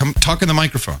pay for... Come talk in the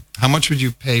microphone. How much would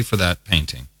you pay for that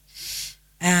painting?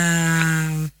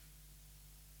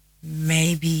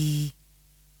 Maybe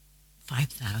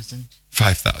 5,000.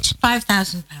 5,000.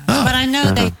 5,000 pounds. But I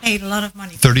know they paid a lot of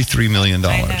money. $33 million.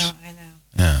 I know.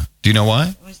 Yeah. Do you know why?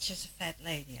 It was just a fat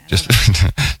lady.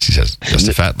 She says, just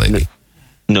a fat lady.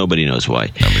 Nobody knows why.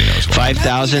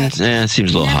 5,000? Seems a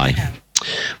little high.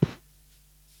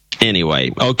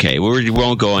 Anyway, okay, we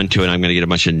won't go into it. I'm going to get a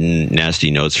bunch of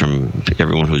nasty notes from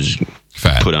everyone who's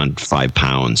put on 5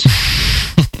 pounds.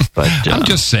 But I'm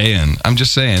just saying.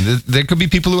 There could be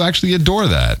people who actually adore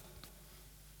that.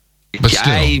 But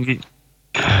still.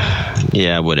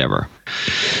 Yeah, whatever.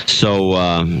 So,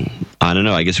 I don't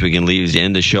know. I guess we can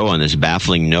end the show on this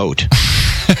baffling note.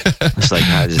 It's like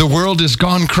the world has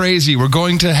gone crazy. We're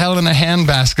going to hell in a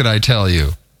handbasket, I tell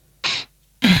you.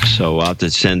 So I'll have to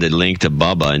send a link to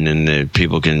Bubba, and then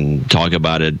people can talk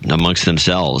about it amongst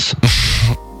themselves.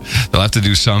 They'll have to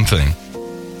do something.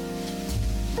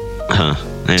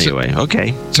 Anyway,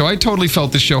 okay. So I totally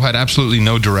felt this show had absolutely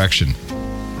no direction.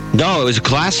 No, it was a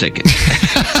classic.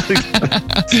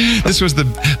 This was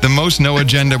the most no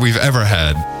agenda we've ever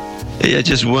had. It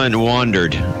just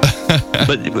wandered.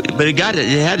 but it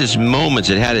had its moments.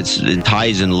 It had its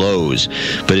highs and lows.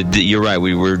 But you're right.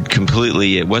 We were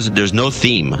completely. There's no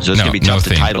theme, so it's gonna be tough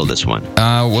to title this one.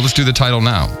 Well, let's do the title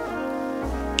now.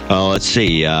 Oh, let's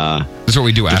see. This is what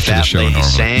we do after the show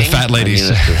normally. The fat lady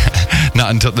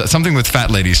not until something with fat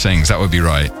lady sings. That would be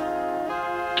right.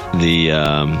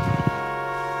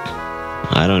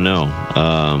 I don't know.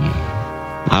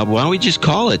 Why don't we just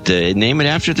call it, name it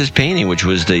after this painting, which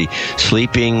was the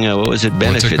sleeping,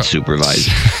 benefit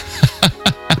supervisor.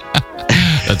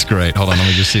 That's great. Hold on, let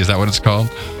me just see. Is that what it's called?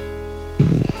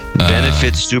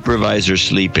 Benefit supervisor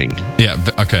sleeping. Yeah,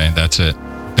 okay, that's it.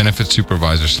 Benefit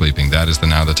supervisor sleeping. That is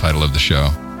now the title of the show.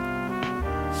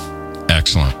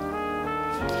 Excellent.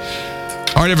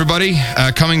 All right, everybody.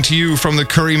 Coming to you from the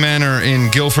Curry Manor in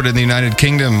Guilford in the United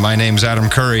Kingdom. My name's Adam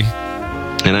Curry.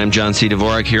 And I'm John C.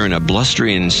 Dvorak here in a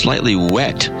blustery and slightly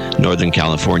wet Northern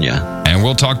California. And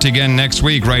we'll talk to you again next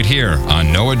week right here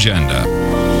on No Agenda.